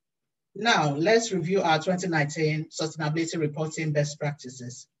 Now, let's review our 2019 sustainability reporting best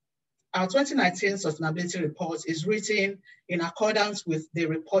practices. Our 2019 sustainability report is written in accordance with the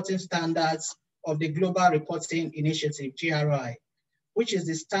reporting standards of the Global Reporting Initiative, GRI, which is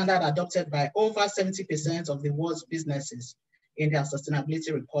the standard adopted by over 70% of the world's businesses in their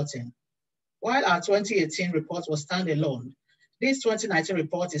sustainability reporting. While our 2018 report was standalone, this 2019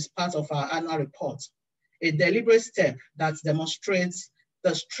 report is part of our annual report, a deliberate step that demonstrates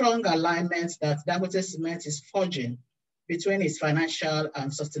the strong alignment that Dangote Cement is forging between its financial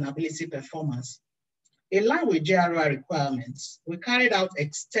and sustainability performance. In line with GRI requirements, we carried out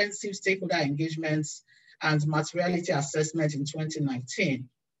extensive stakeholder engagements and materiality assessment in 2019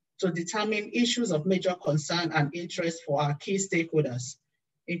 to determine issues of major concern and interest for our key stakeholders,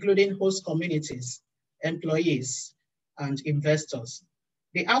 including host communities, employees, and investors.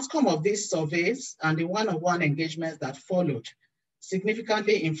 The outcome of these surveys and the one-on-one engagements that followed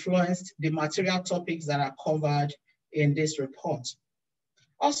significantly influenced the material topics that are covered in this report.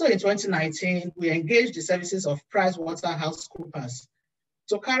 Also in 2019, we engaged the services of PricewaterhouseCoopers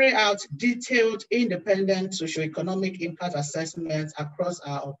to carry out detailed independent socioeconomic impact assessments across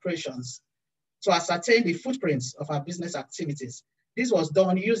our operations to ascertain the footprints of our business activities. This was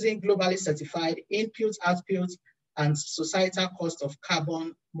done using globally certified input, output, and societal cost of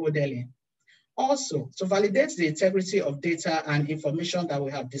carbon modeling. Also, to validate the integrity of data and information that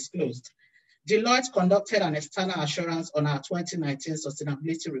we have disclosed, Deloitte conducted an external assurance on our 2019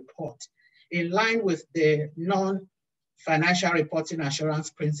 sustainability report in line with the non-financial reporting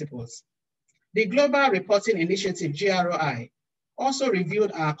assurance principles. The Global Reporting Initiative, GRI, also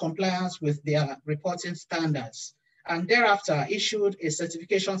reviewed our compliance with their reporting standards and thereafter issued a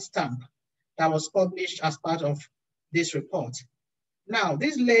certification stamp that was published as part of this report. Now,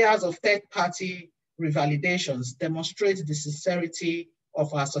 these layers of third-party revalidations demonstrate the sincerity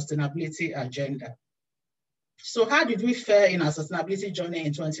of our sustainability agenda. So how did we fare in our sustainability journey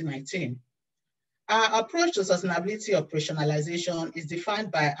in 2019? Our approach to sustainability operationalization is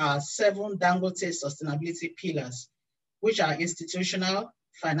defined by our 7 Dangote sustainability pillars, which are institutional,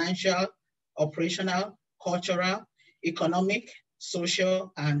 financial, operational, cultural, economic,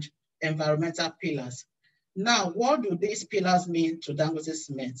 social, and environmental pillars. Now, what do these pillars mean to Dangote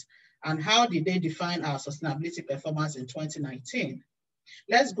Cement, and how did they define our sustainability performance in 2019?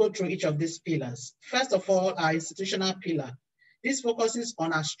 Let's go through each of these pillars. First of all, our institutional pillar. This focuses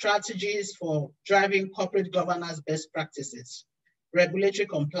on our strategies for driving corporate governance best practices, regulatory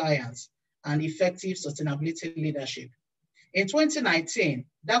compliance, and effective sustainability leadership. In 2019,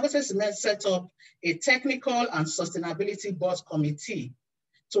 Dangote Cement set up a technical and sustainability board committee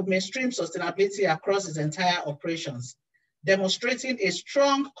to mainstream sustainability across its entire operations, demonstrating a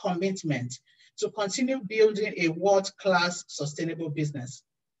strong commitment to continue building a world-class sustainable business.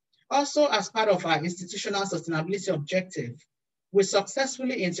 Also, as part of our institutional sustainability objective, we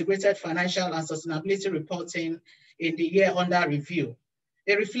successfully integrated financial and sustainability reporting in the year under review,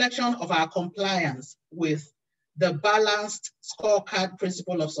 a reflection of our compliance with the balanced scorecard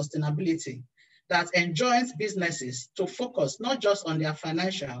principle of sustainability that enjoins businesses to focus not just on their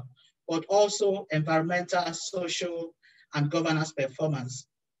financial, but also environmental, social, and governance performance.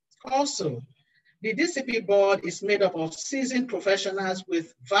 Also, the DCP board is made up of seasoned professionals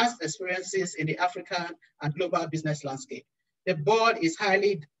with vast experiences in the African and global business landscape. The board is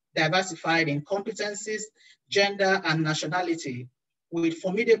highly diversified in competencies, gender, and nationality, with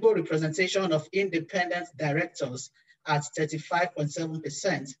formidable representation of independent directors at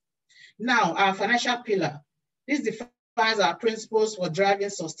 35.7%. Now, our financial pillar. This defines our principles for driving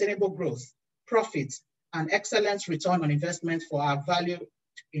sustainable growth, profit, and excellent return on investment for our valued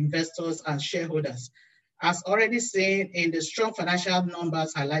investors and shareholders, as already seen in the strong financial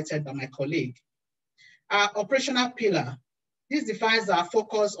numbers highlighted by my colleague. Our operational pillar. This defines our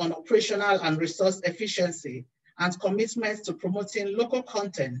focus on operational and resource efficiency and commitments to promoting local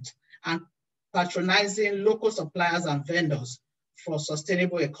content and patronizing local suppliers and vendors for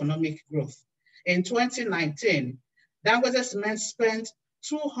sustainable economic growth. In 2019, Dangote Cement spent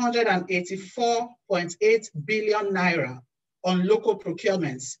 284.8 billion naira on local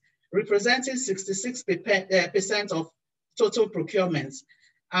procurements, representing 66% of total procurements,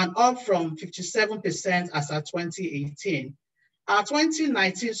 and up from 57% as at 2018. Our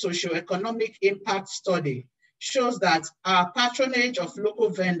 2019 socioeconomic impact study shows that our patronage of local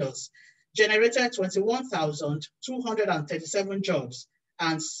vendors generated 21,237 jobs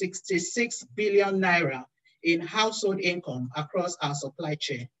and 66 billion naira in household income across our supply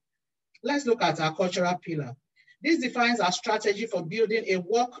chain. Let's look at our cultural pillar. This defines our strategy for building a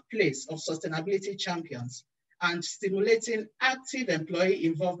workplace of sustainability champions and stimulating active employee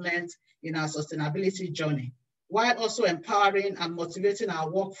involvement in our sustainability journey, while also empowering and motivating our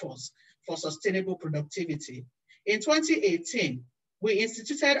workforce for sustainable productivity. In 2018, we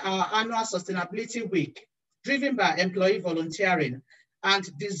instituted our annual Sustainability Week, driven by employee volunteering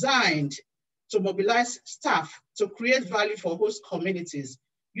and designed to mobilize staff to create value for host communities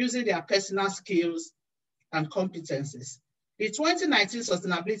using their personal skills and competencies. The 2019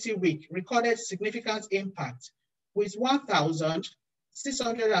 Sustainability Week recorded significant impact with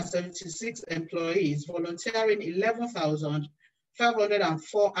 1,676 employees volunteering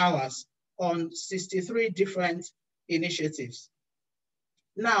 11,504 hours on 63 different initiatives.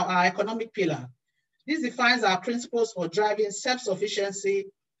 Now, our economic pillar. This defines our principles for driving self-sufficiency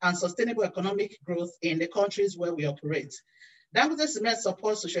and sustainable economic growth in the countries where we operate. Dangote Cement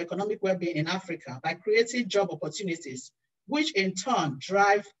supports socioeconomic well-being in Africa by creating job opportunities, which in turn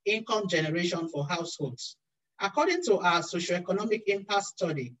drive income generation for households. According to our socioeconomic impact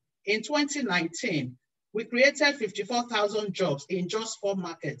study, in 2019, we created 54,000 jobs in just 4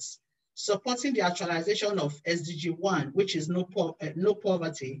 markets, supporting the actualization of SDG 1, which is no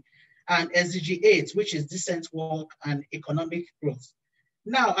poverty, and SDG 8, which is decent work and economic growth.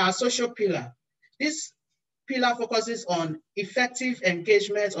 Now, our social pillar. This pillar focuses on effective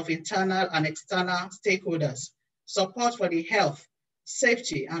engagement of internal and external stakeholders, support for the health,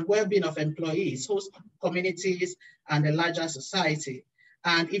 safety, and well-being of employees, host communities, and the larger society,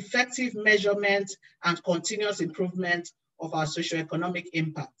 and effective measurement and continuous improvement of our socioeconomic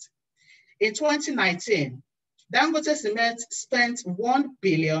impact. In 2019, Dangote Cement spent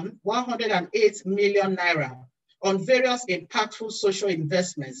 1,108 million naira on various impactful social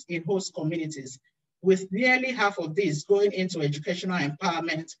investments in host communities, with nearly half of these going into educational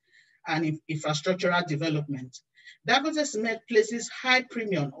empowerment and infrastructural development. Dangote Cement places high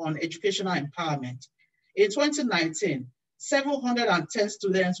premium on educational empowerment. In 2019, 710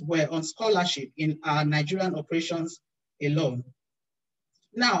 students were on scholarship in our Nigerian operations alone.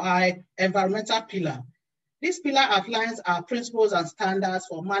 Now, our environmental pillar. This pillar outlines our principles and standards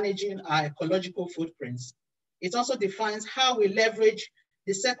for managing our ecological footprints. It also defines how we leverage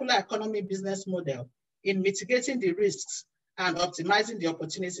the circular economy business model in mitigating the risks and optimizing the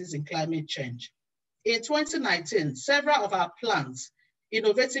opportunities in climate change. In 2019, several of our plants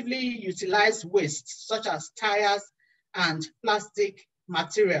innovatively utilized waste such as tires and plastic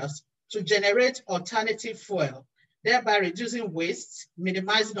materials to generate alternative fuel, thereby reducing waste,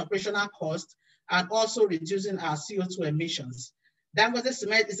 minimizing operational costs, and also reducing our CO2 emissions. Dangote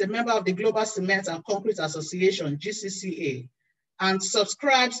Cement is a member of the Global Cement and Concrete Association, GCCA, and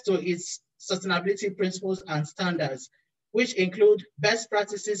subscribes to its sustainability principles and standards, which include best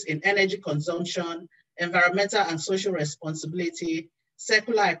practices in energy consumption, environmental and social responsibility,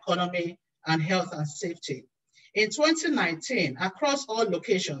 circular economy, and health and safety. In 2019, across all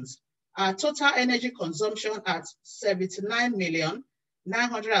locations, our total energy consumption at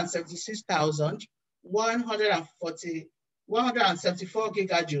 79,976,174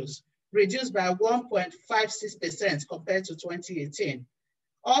 gigajoules, reduced by 1.56% compared to 2018.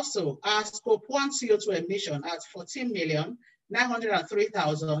 Also, our scope 1 CO2 emission at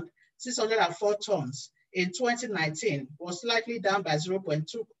 14,903,604 tons in 2019 was slightly down by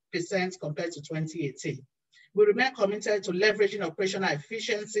 0.2% compared to 2018. We remain committed to leveraging operational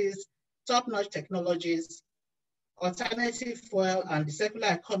efficiencies, top-notch technologies, alternative fuel, and the circular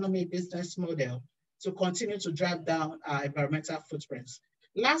economy business model to continue to drive down our environmental footprints.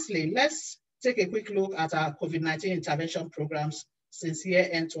 Lastly, let's take a quick look at our COVID-19 intervention programs since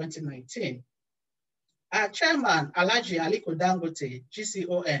year-end 2019. Our chairman, Alhaji Aliko Dangote,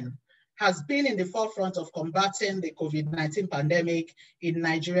 GCON, has been in the forefront of combating the COVID-19 pandemic in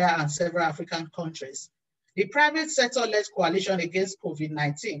Nigeria and several African countries. The private sector-led coalition against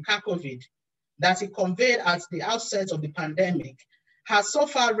COVID-19, CACOVID, that he convened at the outset of the pandemic, has so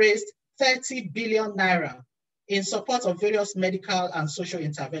far raised 30 billion naira in support of various medical and social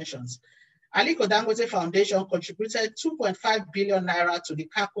interventions. Aliko Dangote Foundation contributed 2.5 billion naira to the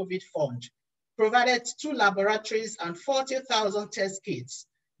CACOVID fund, provided 2 laboratories and 40,000 test kits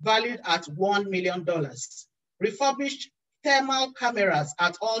valued at $1 million, refurbished thermal cameras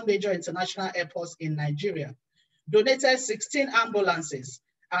at all major international airports in Nigeria, donated 16 ambulances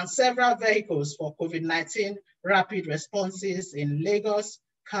and several vehicles for COVID-19 rapid responses in Lagos,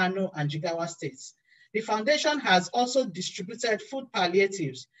 Kano, and Jigawa states. The foundation has also distributed food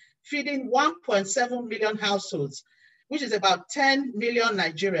palliatives, feeding 1.7 million households, which is about 10 million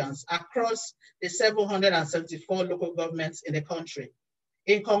Nigerians across the 774 local governments in the country.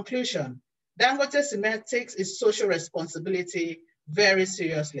 In conclusion, Dangote Cement takes its social responsibility very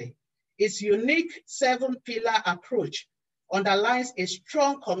seriously. Its unique 7-pillar approach underlines a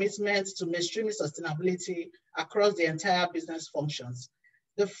strong commitment to mainstreaming sustainability across the entire business functions.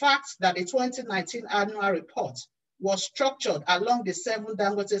 The fact that the 2019 annual report was structured along the 7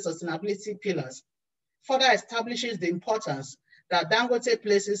 Dangote sustainability pillars further establishes the importance that Dangote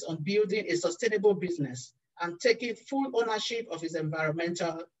places on building a sustainable business and taking full ownership of its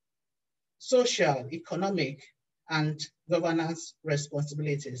environmental, social, economic, and governance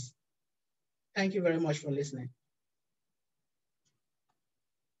responsibilities. Thank you very much for listening.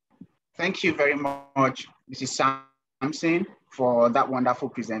 Thank you very much, Mrs. Sampson, for that wonderful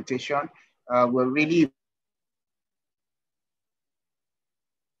presentation. We're really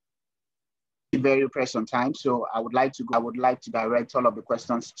very pressed on time, so I would like to direct all of the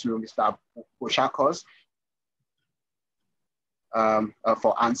questions to Mr. Poshakos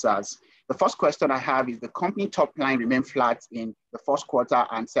for answers. The first question I have is: the company top line remained flat in the first quarter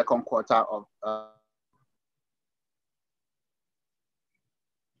and second quarter of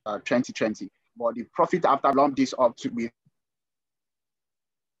 2020, but the profit after lump this up to be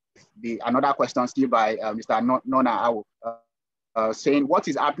another question still by Mr. Nona Awo, saying, what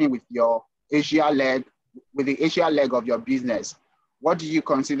is happening with your Asia leg, with the Asia leg of your business? What do you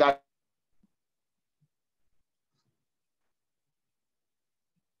consider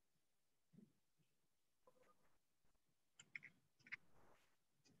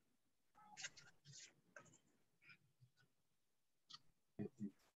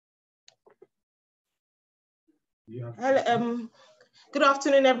Hello, good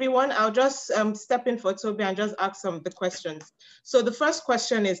afternoon, everyone. I'll just step in for Toby and just ask some of the questions. So the first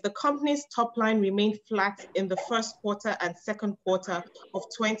question is: the company's top line remained flat in the first quarter and second quarter of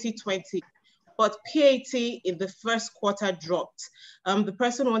 2020, but PAT in the first quarter dropped. The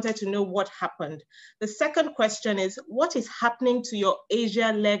person wanted to know what happened. The second question is: what is happening to your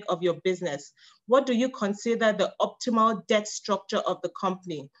Asia leg of your business? What do you consider the optimal debt structure of the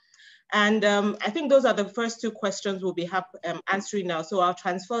company? And I think those are the first 2 questions we'll be answering now. So I'll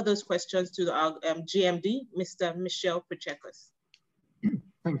transfer those questions to our GMD, Mr. Michel Pacheco.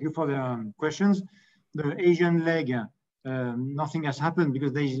 Thank you for the questions. The Asian leg, nothing has happened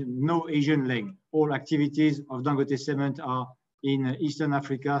because there is no Asian leg. All activities of Dangote Cement are in Eastern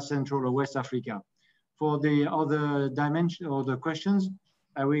Africa, Central or West Africa. For the other dimension or the questions,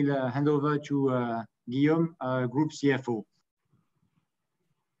 I will hand over to Guillaume, Group CFO.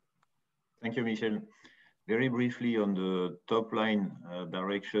 Thank you, Michel. Very briefly on the top line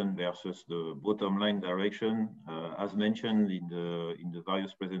direction versus the bottom line direction, as mentioned in the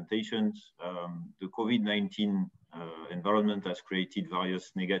various presentations, the COVID-19 environment has created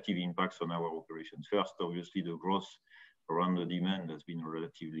various negative impacts on our operations. First, obviously, the growth around the demand has been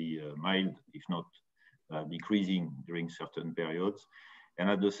relatively mild, if not decreasing during certain periods. And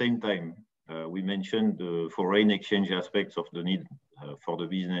at the same time, we mentioned the foreign exchange aspects of the need for the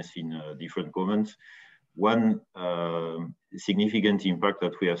business in different comments. One significant impact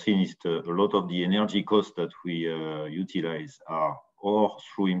that we have seen is a lot of the energy costs that we utilize are or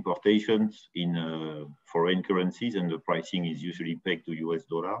through importations in foreign currencies, and the pricing is usually pegged to US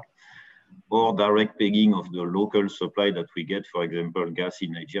dollar, or direct pegging of the local supply that we get. For example, gas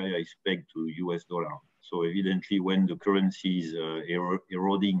in Nigeria is pegged to US dollar. So evidently, when the currency is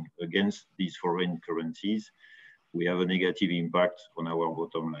eroding against these foreign currencies, we have a negative impact on our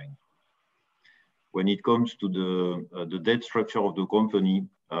bottom line. When it comes to the debt structure of the company,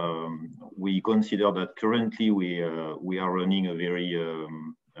 we consider that currently we are running a very,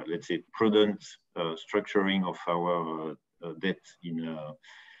 let's say, prudent structuring of our debt in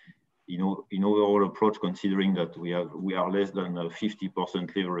overall approach, considering that we are less than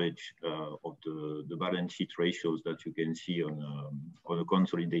 50% leverage of the balance sheet ratios that you can see on a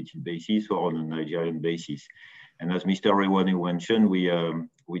consolidated basis or on a Nigerian basis. And as Mr. Rewani mentioned,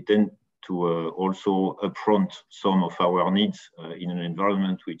 we tend to also upfront some of our needs in an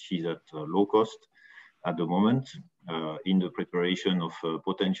environment which is at low cost at the moment, in the preparation of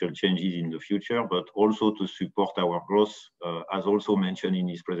potential changes in the future, but also to support our growth. As also mentioned in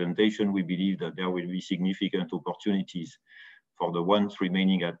his presentation, we believe that there will be significant opportunities for the ones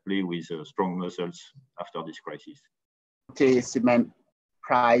remaining at play with strong muscles after this crisis. Cement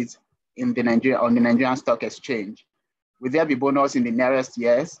price on the Nigerian Stock Exchange. Will there be bonus in the nearest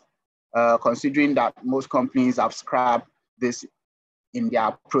years, considering that most companies have scrapped this in their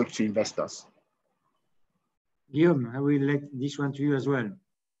approach to investors? Guillaume, I will let this one to you as well.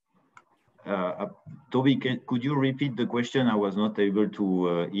 Toby, could you repeat the question? I was not able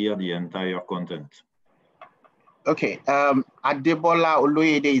to hear the entire content. Okay, Adebola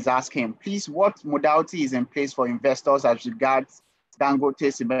Oloyede is asking, please, what modality is in place for investors as regards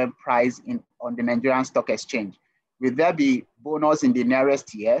Dangote cement price on the Nigerian Stock Exchange? Will there be bonus in the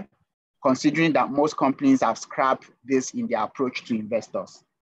nearest year, considering that most companies have scrapped this in their approach to investors?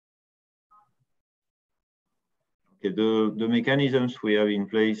 Okay, the mechanisms we have in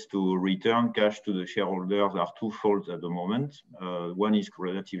place to return cash to the shareholders are twofold at the moment. One is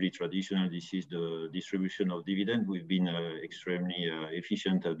relatively traditional. This is the distribution of dividend. We've been extremely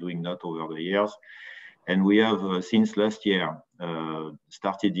efficient at doing that over the years. And we have, since last year,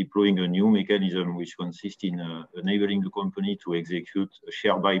 started deploying a new mechanism which consists in enabling the company to execute a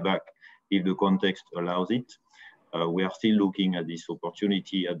share buyback if the context allows it. We are still looking at this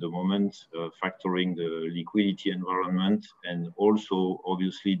opportunity at the moment, factoring the liquidity environment and also,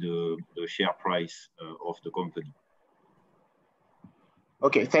 obviously, the share price of the company.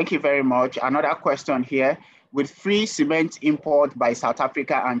 Okay, thank you very much. Another question here. With free cement import by South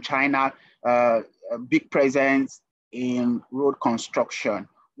Africa and China, a big presence in road construction,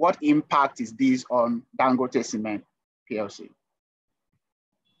 what impact is this on Dangote Cement PLC?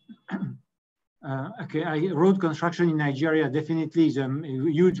 Okay, road construction in Nigeria definitely is a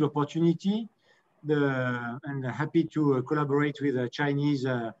huge opportunity. And happy to collaborate with Chinese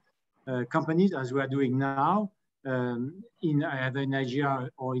companies as we are doing now in either Nigeria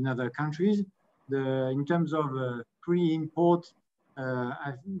or in other countries. In terms of pre-import,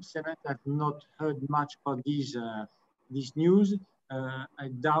 cement, I've not heard much about this news. I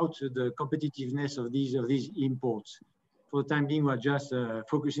doubt the competitiveness of these imports. For the time being, we're just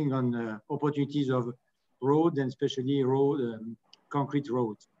focusing on opportunities of road and especially concrete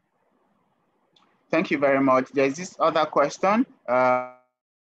roads. Thank you very much. There's this other question. One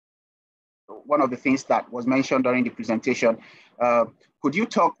of the things that was mentioned during the presentation, could you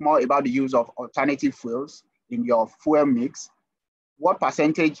talk more about the use of alternative fuels in your fuel mix? What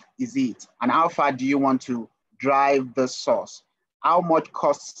percentage is it? And how far do you want to drive the source? How much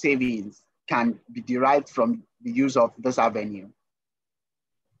cost savings can be derived from the use of this avenue?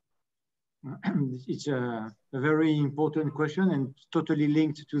 It's a very important question and totally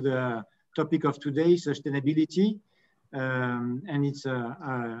linked to the topic of today, sustainability. And it's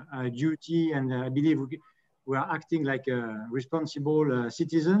a duty, and I believe we are acting like a responsible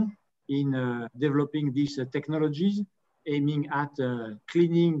citizen in developing these technologies, aiming at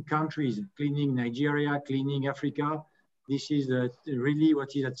cleaning countries, cleaning Nigeria, cleaning Africa. This is really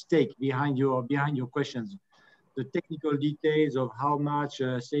what is at stake behind your questions. the technical details of how much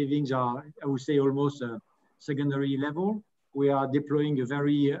savings are, I would say, almost secondary level. We are deploying a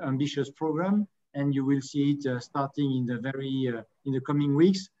very ambitious program, and you will see it starting in the coming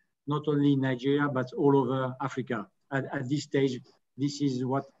weeks, not only in Nigeria, but all over Africa. At this stage, this is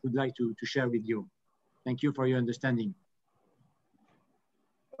what we'd like to share with you. Thank you for your understanding.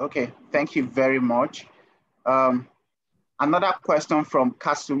 Okay, thank you very much. Another question from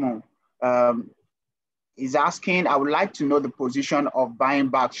Kasumu is asking, I would like to know the position of buying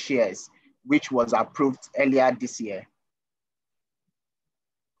back shares, which was approved earlier this year.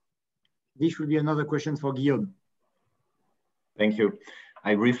 This will be another question for Guillaume. Thank you.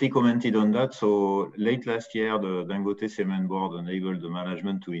 I briefly commented on that. So late last year, the Dangote Cement Board enabled the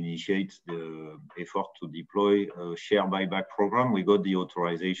management to initiate the effort to deploy a share buyback program. We got the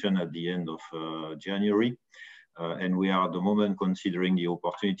authorization at the end of January. And we are at the moment considering the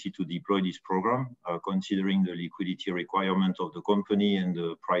opportunity to deploy this program, considering the liquidity requirement of the company and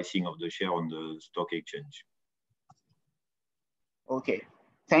the pricing of the share on the stock exchange. Okay.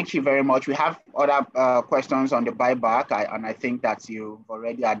 Thank you very much. We have other questions on the buyback, and I think that you've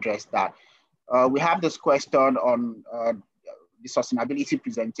already addressed that. We have this question on the sustainability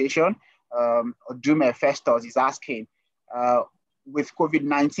presentation. Odume Festus is asking, with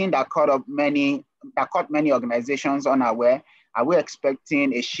COVID-19 that caught many organizations unaware, are we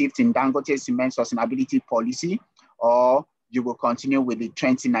expecting a shift in Dangote Cement sustainability policy, or you will continue with the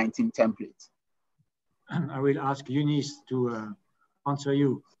 2019 template? I will ask Eunice to answer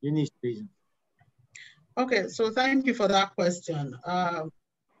you. Eunice, please. Okay, so thank you for that question.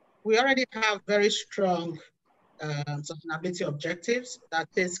 We already have very strong sustainability objectives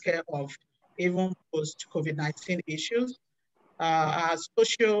that takes care of even post-COVID-19 issues. Our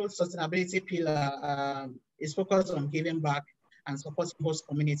social sustainability pillar is focused on giving back and supporting host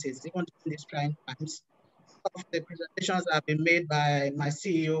communities, even in these trying times. Of the presentations that have been made by my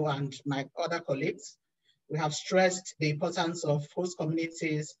CEO and my other colleagues, we have stressed the importance of host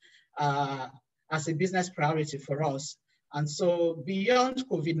communities as a business priority for us. And so beyond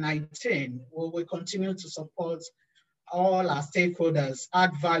COVID-19, we will continue to support all our stakeholders,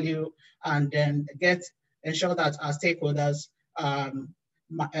 add value, and then ensure that our stakeholders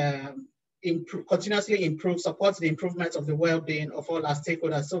continuously improve, support the improvement of the well-being of all our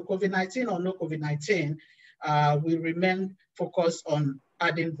stakeholders. So COVID-19 or no COVID-19, we remain focused on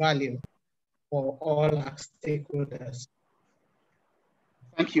adding value for all our stakeholders.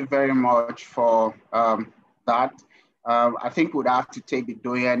 Thank you very much for that. I think we'd have to take the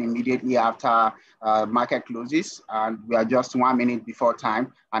doyen immediately after market closes, and we are just 1 minute before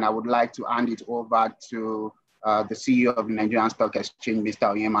time, and I would like to hand it over to the CEO of the Nigerian Stock Exchange,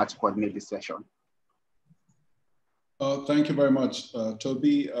 Mr. Onyema, to coordinate this session. Thank you very much,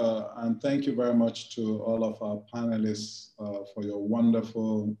 Toby, and thank you very much to all of our panelists for your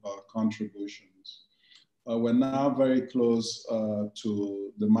wonderful contributions. We're now very close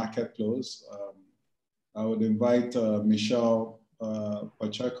to the market close. I would invite Michelle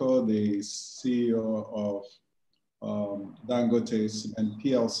Pacheco, the CEO of Dangote and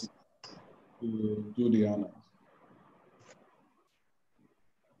PLC, to do the honors.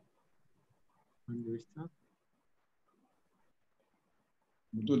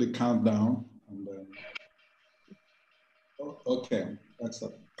 We'll do the countdown and then. Oh, okay,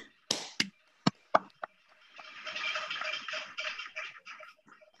 excellent.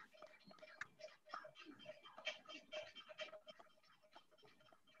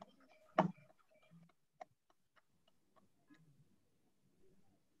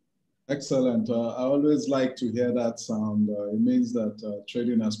 Excellent. I always like to hear that sound. It means that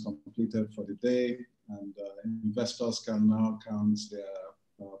trading has completed for the day, and investors can now count their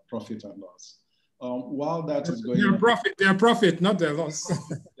profit and loss. While that is going on, their profit, not their loss.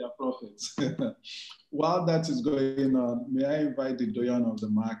 Their profits. While that is going on, may I invite the doyen of the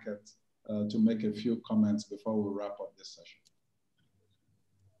market to make a few comments before we wrap up this session.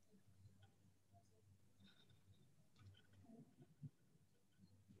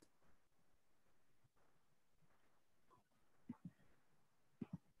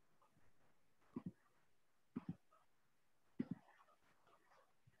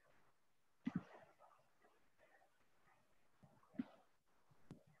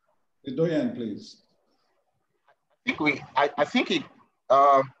 The doyen, please. I think he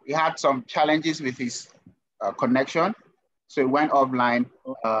had some challenges with his connection, so he went offline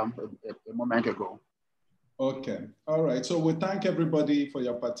a moment ago. Okay, all right. So we thank everybody for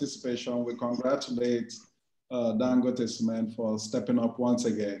your participation. We congratulate Dangote Cement for stepping up once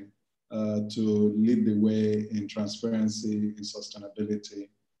again to lead the way in transparency, in sustainability,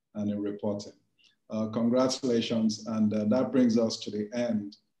 and in reporting. Congratulations. And that brings us to the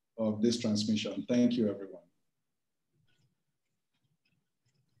end of this transmission. Thank you, everyone.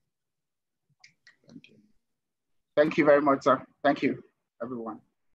 Thank you very much, sir. Thank you, everyone.